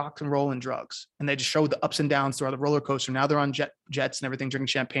sex, rock and roll, and drugs. And they just show the ups and downs throughout the roller coaster. Now they're on jets and everything, drinking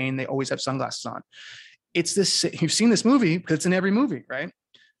champagne. They always have sunglasses on. It's this, you've seen this movie because it's in every movie, right?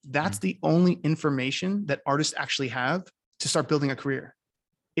 That's the only information that artists actually have to start building a career.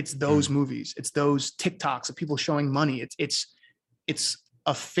 It's those movies. It's those TikToks of people showing money. It's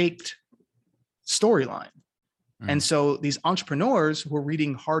a faked storyline. And so these entrepreneurs who are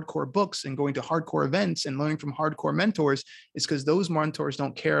reading hardcore books and going to hardcore events and learning from hardcore mentors is because those mentors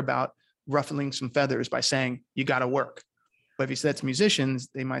don't care about ruffling some feathers by saying, you got to work. But if you say that to musicians,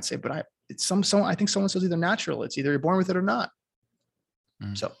 they might say, but I think so-and-so's either natural. It's either you're born with it or not.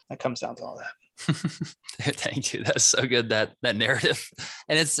 So that comes down to all that. Thank you. That's so good. That narrative,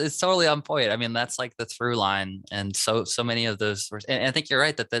 and it's totally on point. I mean, that's like the through line, and so many of those. And I think you're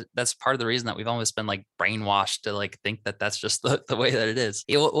right that's part of the reason that we've almost been like brainwashed to like think that that's just the way that it is.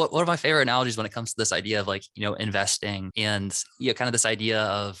 One of my favorite analogies when it comes to this idea of like investing and kind of this idea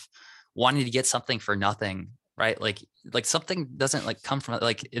of wanting to get something for nothing. Right. Like something doesn't like come from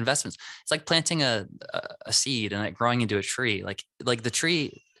like investments. It's like planting a seed and like growing into a tree. Like the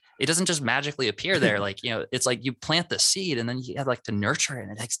tree, it doesn't just magically appear there. Like, it's like you plant the seed and then you have like to nurture it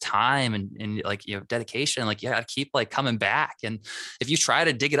and it takes time and like, dedication. Like you got to keep like coming back. And if you try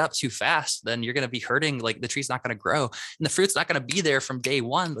to dig it up too fast, then you're going to be hurting. Like the tree's not going to grow and the fruit's not going to be there from day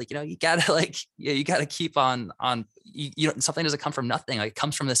one. Like, you gotta like, you got to keep on, something doesn't come from nothing. Like it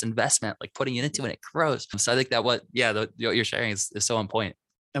comes from this investment, like putting it into it, and it grows. So I think that what you're sharing is so on point.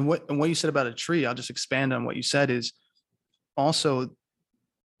 And what you said about a tree, I'll just expand on what you said is also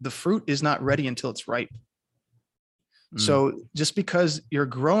the fruit is not ready until it's ripe. So just because you're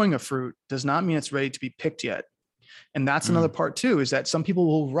growing a fruit does not mean it's ready to be picked yet. And that's another part too, is that some people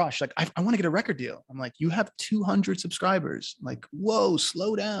will rush. Like, I want to get a record deal. I'm like, you have 200 subscribers. I'm like, whoa,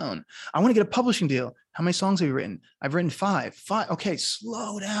 slow down. I want to get a publishing deal. How many songs have you written? I've written five. Okay,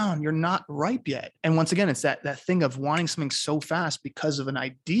 slow down. You're not ripe yet. And once again, it's that thing of wanting something so fast because of an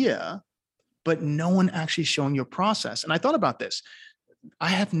idea, but no one actually showing you a process. And I thought about this. I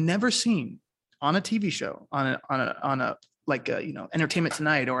have never seen on a TV show, on a like Entertainment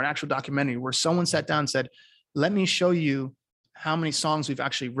Tonight or an actual documentary where someone sat down and said, let me show you how many songs we've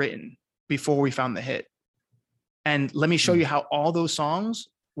actually written before we found the hit. And let me show you how all those songs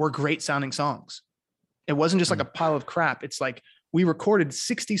were great sounding songs. It wasn't just like a pile of crap. It's like we recorded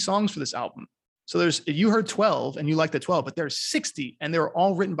 60 songs for this album. So you heard 12 and you liked the 12, but there's 60 and they were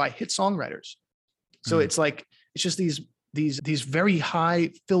all written by hit songwriters. So it's like, it's just these very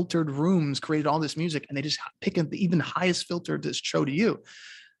high filtered rooms created all this music and they just pick the even highest filter to show to you.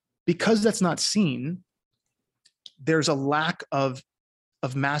 Because that's not seen, there's a lack of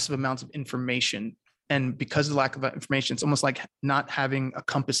massive amounts of information. And because of the lack of information, it's almost like not having a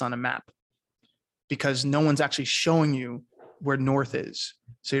compass on a map because no one's actually showing you where north is.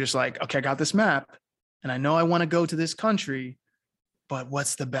 So you're just like, okay, I got this map and I know I want to go to this country, but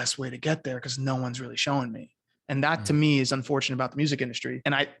what's the best way to get there? Because no one's really showing me. And that to me is unfortunate about the music industry.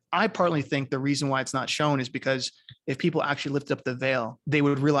 And I partly think the reason why it's not shown is because if people actually lifted up the veil, they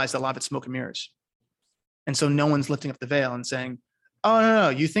would realize that a lot of it's smoke and mirrors. And so no one's lifting up the veil and saying, oh, no,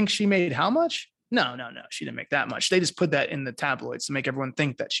 you think she made how much? no, she didn't make that much. They just put that in the tabloids to make everyone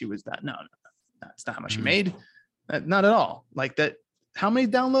think that she was that. No, that's not how much she made. Not at all. Like that. How many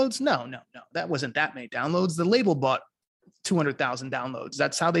downloads? No, that wasn't that many downloads. The label bought 200,000 downloads.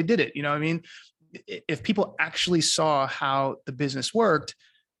 That's how they did it. You know what I mean? If people actually saw how the business worked,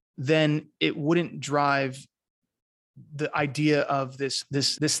 then it wouldn't drive the idea of this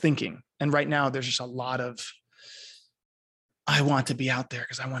thinking. And right now there's just a lot of, I want to be out there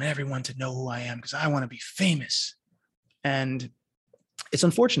because I want everyone to know who I am because I want to be famous. And it's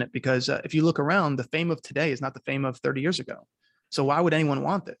unfortunate because if you look around, the fame of today is not the fame of 30 years ago. So why would anyone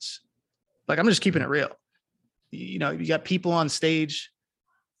want this? Like, I'm just keeping it real. You know, you got people on stage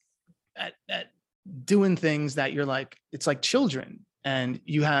at doing things that you're like, it's like children, and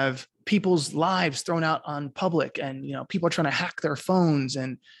you have people's lives thrown out on public, and, you know, people are trying to hack their phones,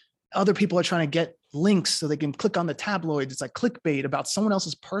 and other people are trying to get links so they can click on the tabloids. It's like clickbait about someone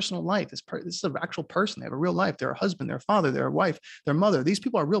else's personal life. This is an actual person. They have a real life. They're a husband, their father, their wife, their mother. These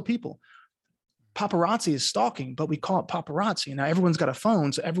people are real people. Paparazzi is stalking, but we call it paparazzi. And now everyone's got a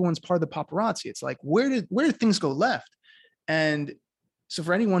phone, so everyone's part of the paparazzi. It's like, where did things go left? And so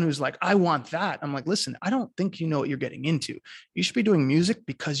for anyone who's like, I want that, I'm like, listen, I don't think you know what you're getting into. You should be doing music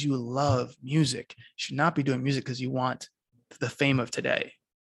because you love music. You should not be doing music because you want the fame of today.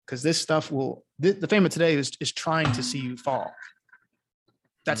 Because this stuff the fame of today is trying to see you fall.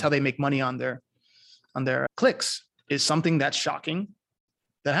 That's how they make money on their clicks, is something that's shocking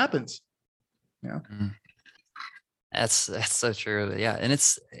that happens. Yeah. That's so true. Yeah. And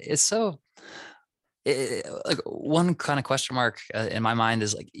it's so, like, one kind of question mark in my mind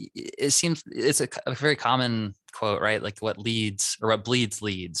is like, it seems it's a very common quote, right? Like, what leads or what bleeds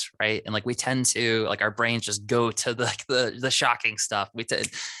leads, right? And like, we tend to, like, our brains just go to the shocking stuff.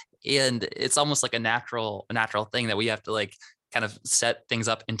 And it's almost like a natural thing that we have to like kind of set things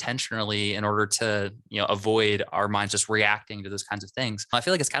up intentionally in order to, you know, avoid our minds just reacting to those kinds of things. I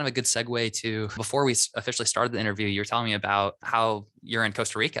feel like it's kind of a good segue to, before we officially started the interview, you were telling me about how you're in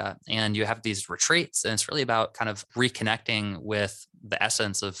Costa Rica and you have these retreats, and it's really about kind of reconnecting with the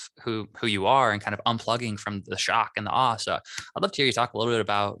essence of who you are and kind of unplugging from the shock and the awe. So I'd love to hear you talk a little bit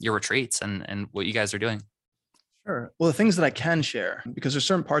about your retreats and what you guys are doing. Sure. Well, the things that I can share, because there's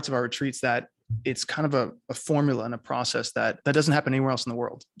certain parts of our retreats that it's kind of a formula and a process that doesn't happen anywhere else in the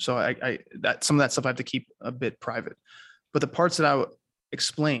world. So that some of that stuff I have to keep a bit private. But the parts that I would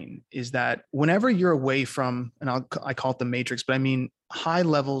explain is that whenever you're away from, and I call it the matrix, but I mean high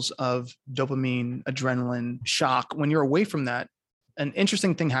levels of dopamine, adrenaline, shock, when you're away from that, an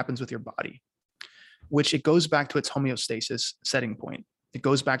interesting thing happens with your body, which it goes back to its homeostasis setting point. It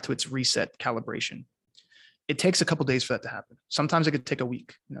goes back to its reset calibration. It takes a couple of days for that to happen. Sometimes it could take a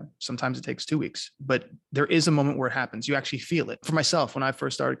week, you know, sometimes it takes 2 weeks, but there is a moment where it happens. You actually feel it. For myself, when I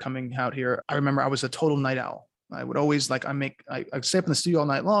first started coming out here, I remember I was a total night owl. I would always like, I'd stay up in the studio all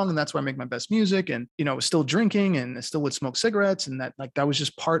night long, and that's where I make my best music. And, you know, I was still drinking and I still would smoke cigarettes. And that was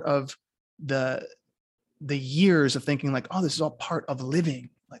just part of the years of thinking like, oh, this is all part of living.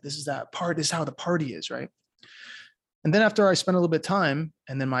 Like, this is how the party is. Right. And then after I spent a little bit of time,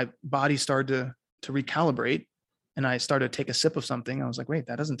 and then my body started to recalibrate, and I started to take a sip of something. I was like, wait,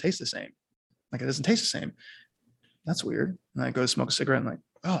 that doesn't taste the same. Like, it doesn't taste the same. That's weird. And I go to smoke a cigarette and like,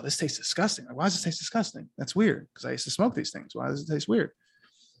 oh, this tastes disgusting. Like, why does this taste disgusting? That's weird, because I used to smoke these things. Why does it taste weird?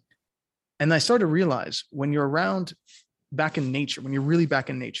 And I started to realize, when you're around back in nature, when you're really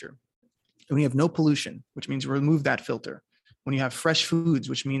back in nature, and when you have no pollution, which means you remove that filter, when you have fresh foods,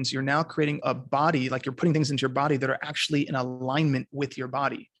 which means you're now creating a body, like you're putting things into your body that are actually in alignment with your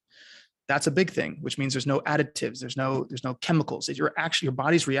body. That's a big thing, which means there's no additives, there's no chemicals. Your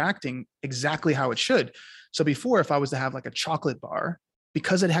body's reacting exactly how it should. So before, if I was to have like a chocolate bar,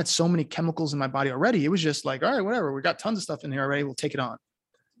 because it had so many chemicals in my body already, it was just like, all right, whatever, we got tons of stuff in here already, we'll take it on.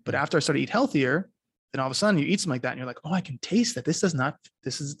 But after I started to eat healthier, then all of a sudden you eat something like that and you're like, oh, I can taste that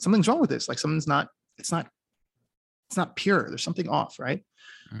something's wrong with this. Like, it's not pure. There's something off, right?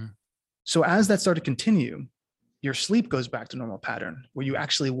 Mm. So as that started to continue, your sleep goes back to normal pattern, where you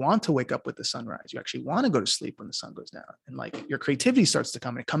actually want to wake up with the sunrise. You actually want to go to sleep when the sun goes down. And like, your creativity starts to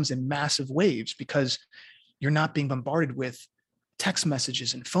come, and it comes in massive waves, because you're not being bombarded with text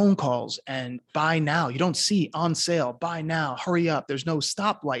messages and phone calls and buy now. You don't see on sale, buy now, hurry up. There's no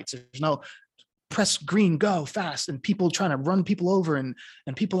stoplights. There's no press green, go fast. And people trying to run people over, and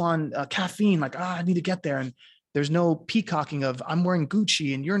people on caffeine, like, I need to get there. And there's no peacocking of, I'm wearing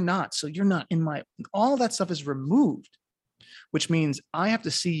Gucci and you're not, so you're not in all that stuff is removed, which means I have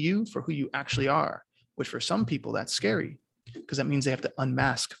to see you for who you actually are, which for some people that's scary, because that means they have to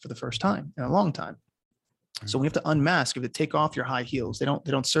unmask for the first time in a long time. So we have to unmask. You have to take off your high heels. They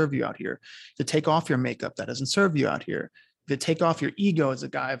don't serve you out here. To take off your makeup, that doesn't serve you out here. To take off your ego as a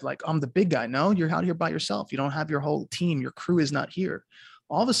guy of like, I'm the big guy. No, you're out here by yourself. You don't have your whole team. Your crew is not here.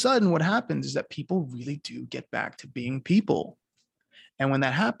 All of a sudden, what happens is that people really do get back to being people. And when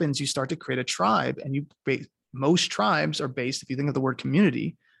that happens, you start to create a tribe. And most tribes are based, if you think of the word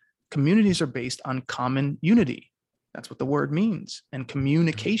community, communities are based on common unity. That's what the word means, and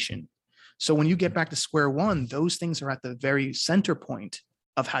communication. So when you get back to square one, those things are at the very center point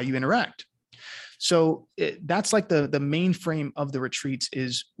of how you interact. So that's like the main frame of the retreats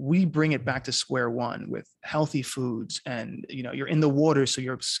is we bring it back to square one with healthy foods, and you're in the water, so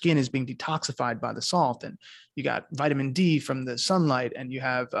your skin is being detoxified by the salt, and you got vitamin D from the sunlight, and you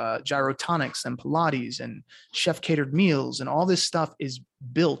have gyrotonics and Pilates and chef catered meals, and all this stuff is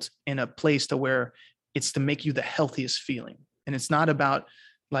built in a place to where it's to make you the healthiest feeling. And it's not about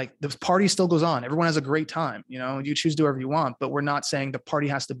like the party still goes on. Everyone has a great time. You choose to do whatever you want, but we're not saying the party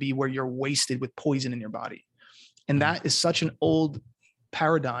has to be where you're wasted with poison in your body. And that is such an old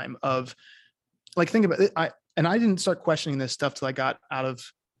paradigm of like, think about it. I didn't start questioning this stuff till I got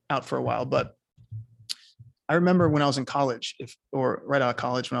out for a while, but I remember when I was in college or right out of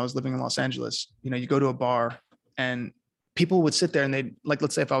college, when I was living in Los Angeles, you go to a bar and people would sit there and they'd like,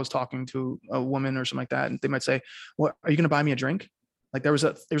 let's say if I was talking to a woman or something like that, and they might say, well, are you going to buy me a drink? Like there was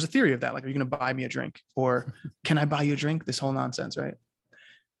a theory of that. Like, are you going to buy me a drink, or can I buy you a drink? This whole nonsense. Right.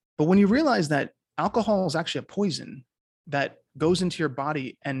 But when you realize that alcohol is actually a poison that goes into your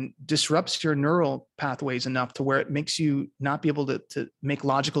body and disrupts your neural pathways enough to where it makes you not be able to make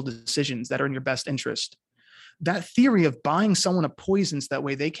logical decisions that are in your best interest. That theory of buying someone a poison so that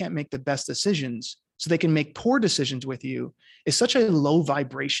way they can't make the best decisions so they can make poor decisions with you is such a low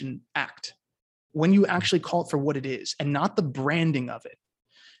vibration act when you actually call it for what it is and not the branding of it.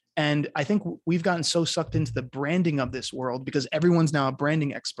 And I think we've gotten so sucked into the branding of this world because everyone's now a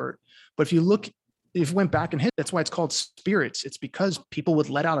branding expert. But if you went back and hit, that's why it's called spirits. It's because people would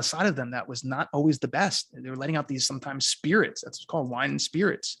let out a side of them that was not always the best. They were letting out these sometimes spirits. That's called wine and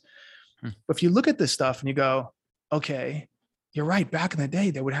spirits. But if you look at this stuff and you go, okay, you're right. Back in the day,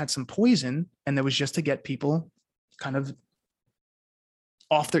 they would have had some poison, and that was just to get people kind of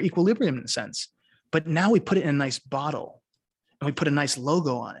off their equilibrium in a sense. But now we put it in a nice bottle and we put a nice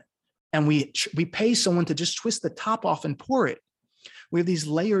logo on it, and we pay someone to just twist the top off and pour it. We have these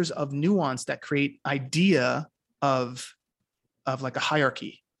layers of nuance that create idea of like a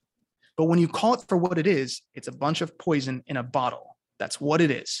hierarchy. But when you call it for what it is, it's a bunch of poison in a bottle. That's what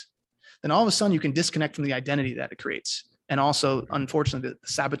it is. Then all of a sudden you can disconnect from the identity that it creates. And also, unfortunately, the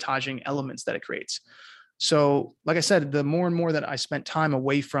sabotaging elements that it creates. So like I said, the more and more that I spent time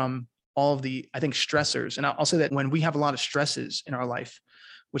away from all of the, I think, stressors. And I'll say that when we have a lot of stresses in our life,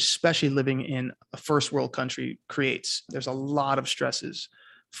 which especially living in a first world country creates, there's a lot of stresses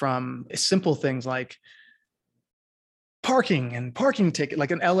from simple things like parking and parking ticket.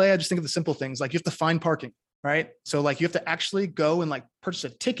 Like in LA, I just think of the simple things like you have to find parking, right? So like you have to actually go and like purchase a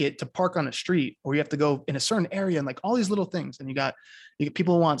ticket to park on a street, or you have to go in a certain area, and like all these little things. And you get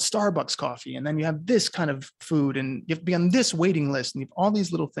people who want Starbucks coffee, and then you have this kind of food, and you have to be on this waiting list, and you have all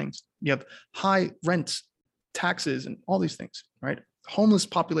these little things. You have high rent, taxes, and all these things, right? Homeless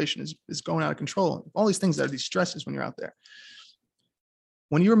population is going out of control. All these things that are these stresses when you're out there.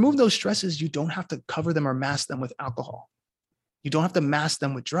 When you remove those stresses, you don't have to cover them or mask them with alcohol. You don't have to mask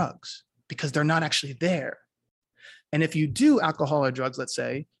them with drugs because they're not actually there. And if you do alcohol or drugs, let's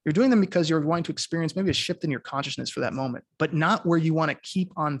say, you're doing them because you're wanting to experience maybe a shift in your consciousness for that moment, but not where you want to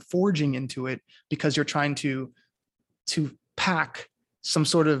keep on forging into it because you're trying to pack some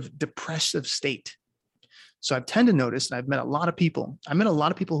sort of depressive state. So I've tend to notice, and I've met a lot of people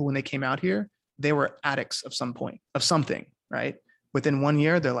who, when they came out here, they were addicts of some point, of something, right? Within 1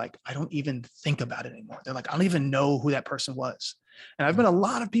 year, they're like, I don't even think about it anymore. They're like, I don't even know who that person was. And I've met a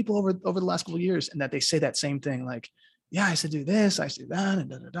lot of people over the last couple of years, and that they say that same thing, like, yeah, I used to do this, I used to do that,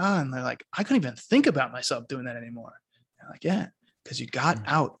 and and they're like, I couldn't even think about myself doing that anymore. And I'm like, yeah, because you got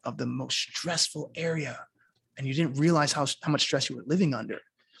out of the most stressful area, and you didn't realize how much stress you were living under.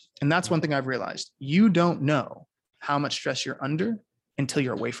 And that's one thing I've realized. You don't know how much stress you're under until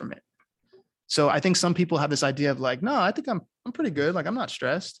you're away from it. So I think some people have this idea of like, no, I think I'm pretty good. Like, I'm not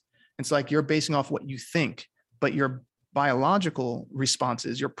stressed. It's like you're basing off what you think, but your biological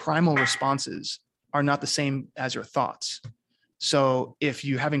responses, your primal responses are not the same as your thoughts. So if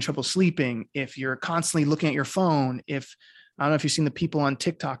you're having trouble sleeping, if you're constantly looking at your phone, I don't know if you've seen the people on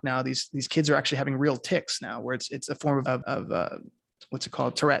TikTok now, these kids are actually having real tics now, where it's a form of what's it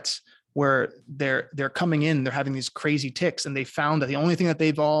called? Tourette's, where they're coming in, they're having these crazy tics, and they found that the only thing that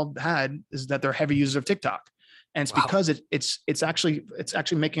they've all had is that they're heavy users of TikTok. And it's Wow. because it's actually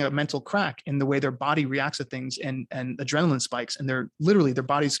making a mental crack in the way their body reacts to things, and adrenaline spikes, and they're literally, their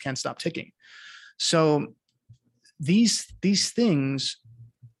bodies can't stop ticking. So these things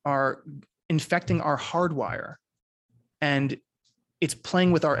are infecting our hardwire, and it's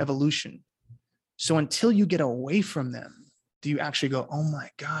playing with our evolution. So until you get away from them, do you actually go, oh my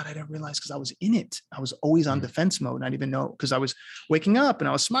God, I didn't realize, because I was in it. I was always on defense mode. And I didn't even know, because I was waking up and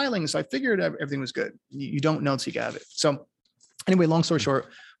I was smiling. So I figured everything was good. You don't know until you get out of it. So anyway, long story short,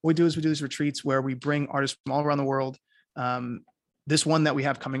 what we do is we do these retreats where we bring artists from all around the world. This one that we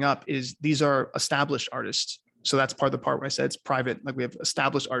have coming up is, these are established artists. So that's part of the part where I said it's private. Like, we have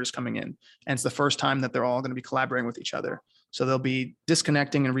established artists coming in, and it's the first time that they're all going to be collaborating with each other. So they'll be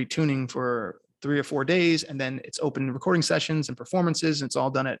disconnecting and retuning for 3 or 4 days, and then it's open recording sessions and performances. And it's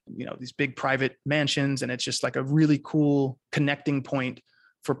all done at, these big private mansions. And it's just like a really cool connecting point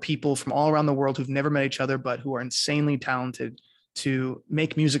for people from all around the world who've never met each other, but who are insanely talented to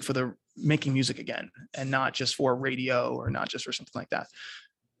make music for the making music again, and not just for radio, or not just for something like that.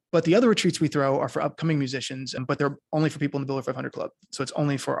 But the other retreats we throw are for upcoming musicians, but they're only for people in the Billboard 500 Club. So it's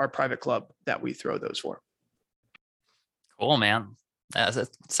only for our private club that we throw those for. Cool, man. That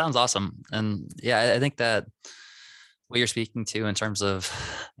sounds awesome. And yeah, I think that what you're speaking to in terms of,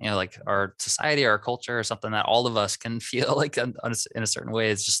 like our society, our culture, or something that all of us can feel like in a certain way,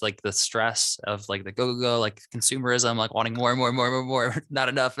 is just like the stress of like the go, like consumerism, like wanting more and more and more and more, not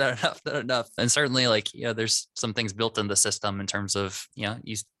enough. And certainly, like, there's some things built in the system in terms of,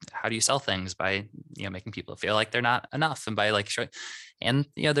 how do you sell things by, making people feel like they're not enough, and by like showing. And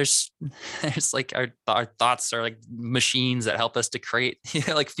there's like our thoughts are like machines that help us to create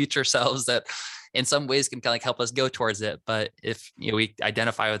like future selves that in some ways can kind of like help us go towards it. But if we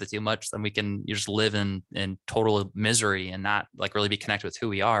identify with it too much, then we can just live in total misery and not like really be connected with who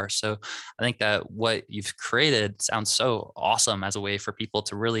we are. So I think that what you've created sounds so awesome as a way for people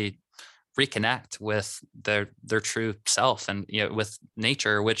to really reconnect with their true self, and with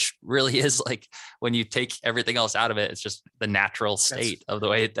nature, which really is like, when you take everything else out of it, it's just the natural state of the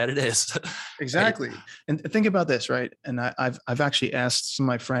way that it is. Exactly. Right? And think about this, right? And I've actually asked some of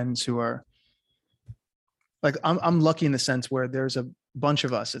my friends who are like, I'm lucky in the sense where there's a bunch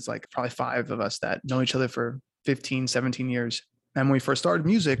of us, it's like probably 5 of us that know each other for 15, 17 years. And when we first started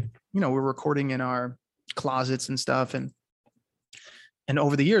music, we're recording in our closets and stuff. And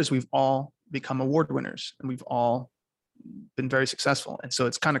over the years, we've all become award winners, and we've all been very successful. And so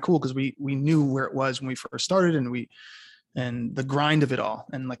it's kind of cool, because we knew where it was when we first started, and the grind of it all.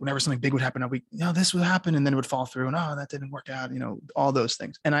 And like, whenever something big would happen, this would happen, and then it would fall through, and that didn't work out, all those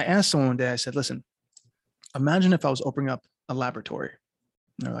things. And I asked someone one day, I said, listen, imagine if I was opening up a laboratory.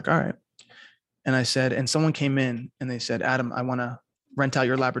 And they're like, all right. And I said, and someone came in and they said, Adam, I want to rent out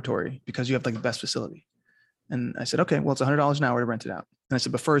your laboratory because you have like the best facility. And I said, okay, well, it's $100 an hour to rent it out. And I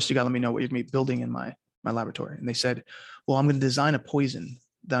said, but first you got to let me know what you're going to be building in my laboratory. And they said, well, I'm going to design a poison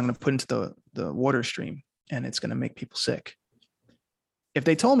that I'm going to put into the water stream, and it's going to make people sick. If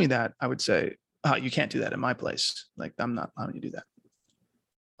they told me that, I would say, oh, you can't do that in my place. Like, I'm not allowing you to do that.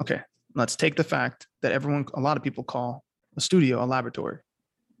 Okay. Let's take the fact that a lot of people call a studio a laboratory,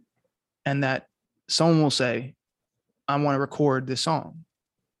 and that someone will say, I want to record this song.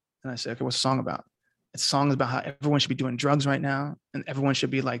 And I say, okay, what's the song about? It's a song about how everyone should be doing drugs right now, and everyone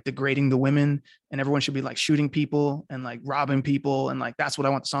should be like degrading the women, and everyone should be like shooting people and like robbing people. And like, that's what I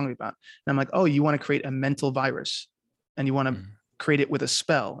want the song to be about. And I'm like, oh, you want to create a mental virus, and you want to create it with a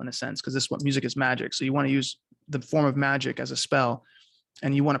spell, in a sense, because this is what music is, magic. So you want to use the form of magic as a spell,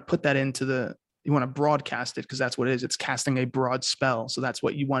 and you want to put that you want to broadcast it, because that's what it is. It's casting a broad spell. So that's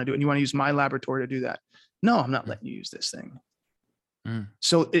what you want to do. And you want to use my laboratory to do that. No, I'm not letting you use this thing.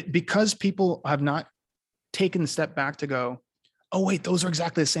 So because people have not taken a step back to go, oh, wait, those are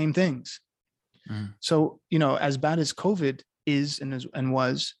exactly the same things. So, as bad as COVID is and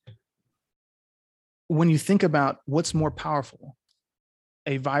was, when you think about what's more powerful,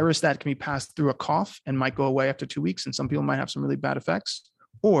 a virus that can be passed through a cough and might go away after 2 weeks, and some people might have some really bad effects,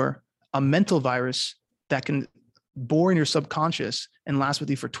 or a mental virus that can bore in your subconscious and last with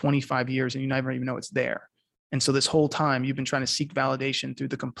you for 25 years and you never even know it's there. And so this whole time you've been trying to seek validation through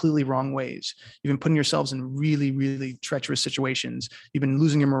the completely wrong ways. You've been putting yourselves in really, really treacherous situations. You've been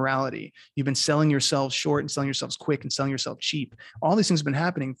losing your morality. You've been selling yourselves short and selling yourselves quick and selling yourself cheap. All these things have been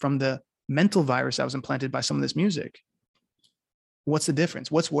happening from the mental virus that was implanted by some of this music. What's the difference?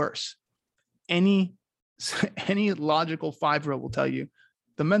 What's worse? Any logical 5-year-old will tell you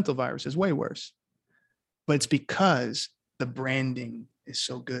the mental virus is way worse, but it's because the branding is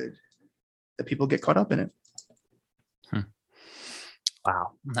so good. that people get caught up in it.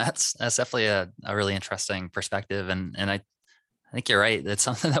 Wow. That's definitely a really interesting perspective. And I think you're right. It's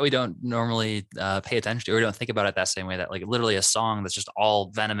something that we don't normally pay attention to, or we don't think about it that same way, that like literally a song that's just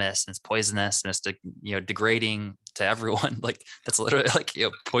all venomous and it's poisonous and it's degrading to everyone. Like that's literally like,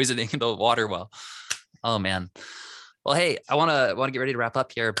 poisoning the water well. Oh man. Well, hey, I want to get ready to wrap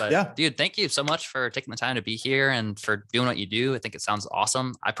up here, but yeah, dude, thank you so much for taking the time to be here and for doing what you do. I think it sounds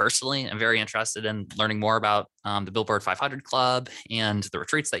awesome. I personally am very interested in learning more about the Billboard 500 Club and the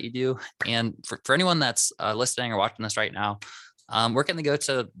retreats that you do. And for anyone that's listening or watching this right now, where can they go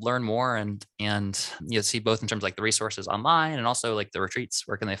to learn more and see both in terms of like the resources online and also like the retreats?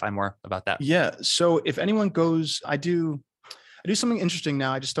 Where can they find more about that? Yeah. So if anyone goes, I do something interesting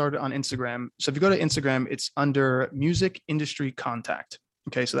now. I just started on Instagram. So if you go to Instagram, it's under Music Industry Contact.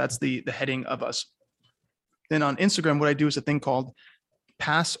 Okay. So that's the heading of us. Then on Instagram, what I do is a thing called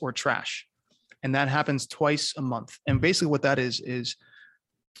Pass or Trash. And that happens twice a month. And basically what that is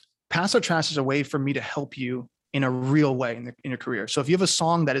Pass or Trash is a way for me to help you in a real way in your career. So if you have a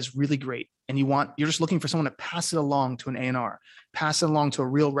song that is really great and you're just looking for someone to pass it along to an A&R, pass it along to a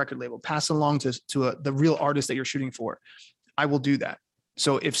real record label, pass it along to the real artist that you're shooting for, I will do that.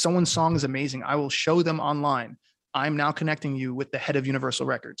 So if someone's song is amazing, I will show them online. I'm now connecting you with the head of Universal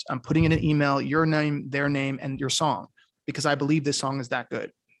Records. I'm putting in an email, your name, their name, and your song, because I believe this song is that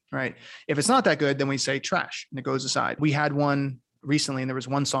good, right? If it's not that good, then we say trash and it goes aside. We had one recently and there was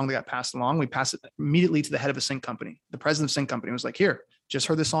one song that got passed along. We passed it immediately to the head of a sync company. The president of sync company was like, here, just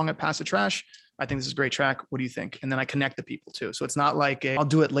heard this song at Pass the Trash. I think this is a great track. What do you think? And then I connect the people too. So it's not like I'll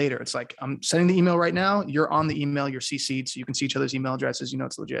do it later. It's like, I'm sending the email right now. You're on the email, you're CC'd, so you can see each other's email addresses.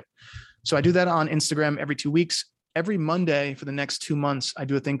 It's legit. So I do that on Instagram every 2 weeks. Every Monday for the next 2 months, I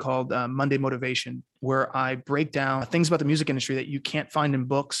do a thing called Monday Motivation, where I break down things about the music industry that you can't find in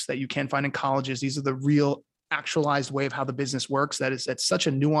books, that you can't find in colleges. These are the real actualized way of how the business works. That is at such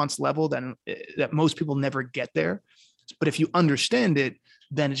a nuanced level that most people never get there. But if you understand it,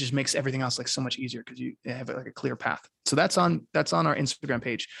 then it just makes everything else like so much easier because you have like a clear path. So that's on our Instagram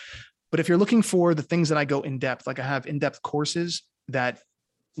page. But if you're looking for the things that I go in depth, like I have in-depth courses that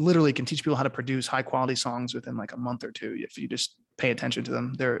literally can teach people how to produce high quality songs within like a month or two. If you just pay attention to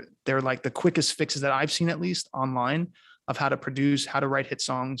them, they're like the quickest fixes that I've seen, at least online, of how to produce, how to write hit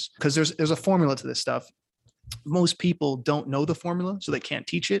songs. Because there's a formula to this stuff. Most people don't know the formula, so they can't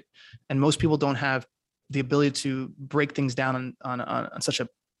teach it. And most people don't have the ability to break things down on such a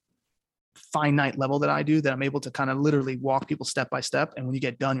finite level that I do, that I'm able to kind of literally walk people step by step. And when you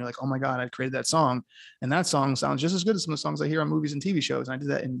get done, you're like, oh my God, I created that song. And that song sounds just as good as some of the songs I hear on movies and TV shows. And I did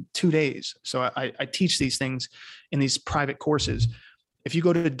that in 2 days. So I teach these things in these private courses. If you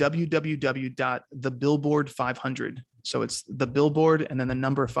go to www.thebillboard500, so it's the billboard and then the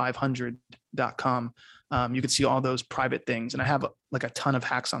number 500.com, you can see all those private things. And I have like a ton of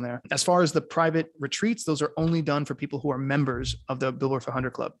hacks on there. As far as the private retreats, those are only done for people who are members of the Billboard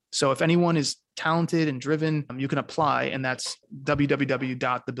 500 Club. So if anyone is talented and driven, you can apply, and that's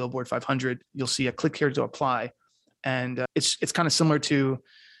www.thebillboard500. You'll see a click here to apply. And it's kind of similar to,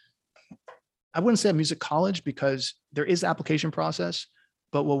 I wouldn't say a music college because there is application process,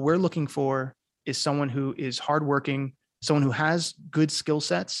 but what we're looking for is someone who is hardworking, someone who has good skill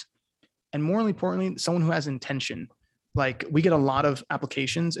sets, and more importantly, someone who has intention. Like we get a lot of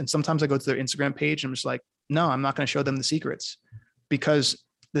applications, and sometimes I go to their Instagram page and I'm just like, no, I'm not going to show them the secrets, because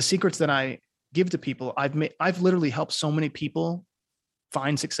the secrets that I give to people, I've literally helped so many people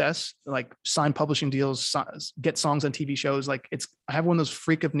find success, like sign publishing deals, get songs on TV shows. Like I have one of those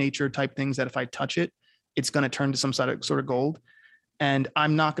freak of nature type things that if I touch it, it's going to turn to some sort of gold. And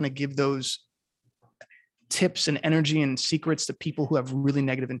I'm not going to give those tips and energy and secrets to people who have really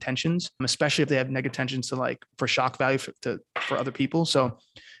negative intentions, especially if they have negative intentions for shock value for other people. So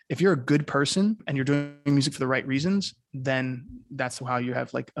if you're a good person and you're doing music for the right reasons, then that's how you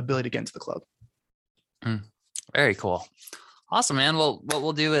have like ability to get into the club. Very cool. Awesome, man. Well, what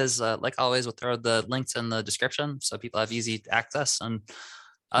we'll do is, like always, we'll throw the links in the description so people have easy access. And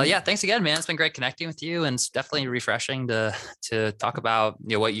yeah, thanks again, man. It's been great connecting with you, and it's definitely refreshing to talk about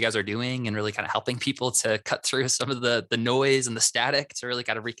what you guys are doing and really kind of helping people to cut through some of the noise and the static to really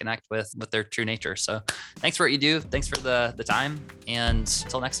kind of reconnect with their true nature. So thanks for what you do. Thanks for the time, and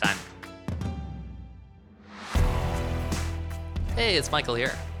until next time. Hey, it's Michael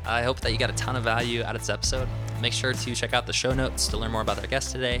here. I hope that you got a ton of value out of this episode. Make sure to check out the show notes to learn more about our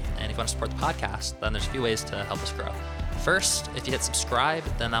guest today. And if you want to support the podcast, then there's a few ways to help us grow. First, if you hit subscribe,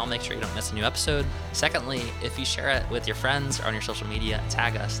 then that'll make sure you don't miss a new episode. Secondly, if you share it with your friends or on your social media,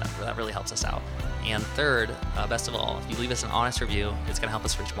 tag us. That really helps us out. And third, best of all, if you leave us an honest review, it's going to help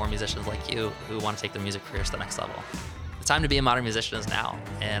us reach more musicians like you who want to take their music careers to the next level. The time to be a modern musician is now,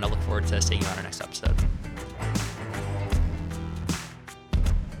 and I look forward to seeing you on our next episode.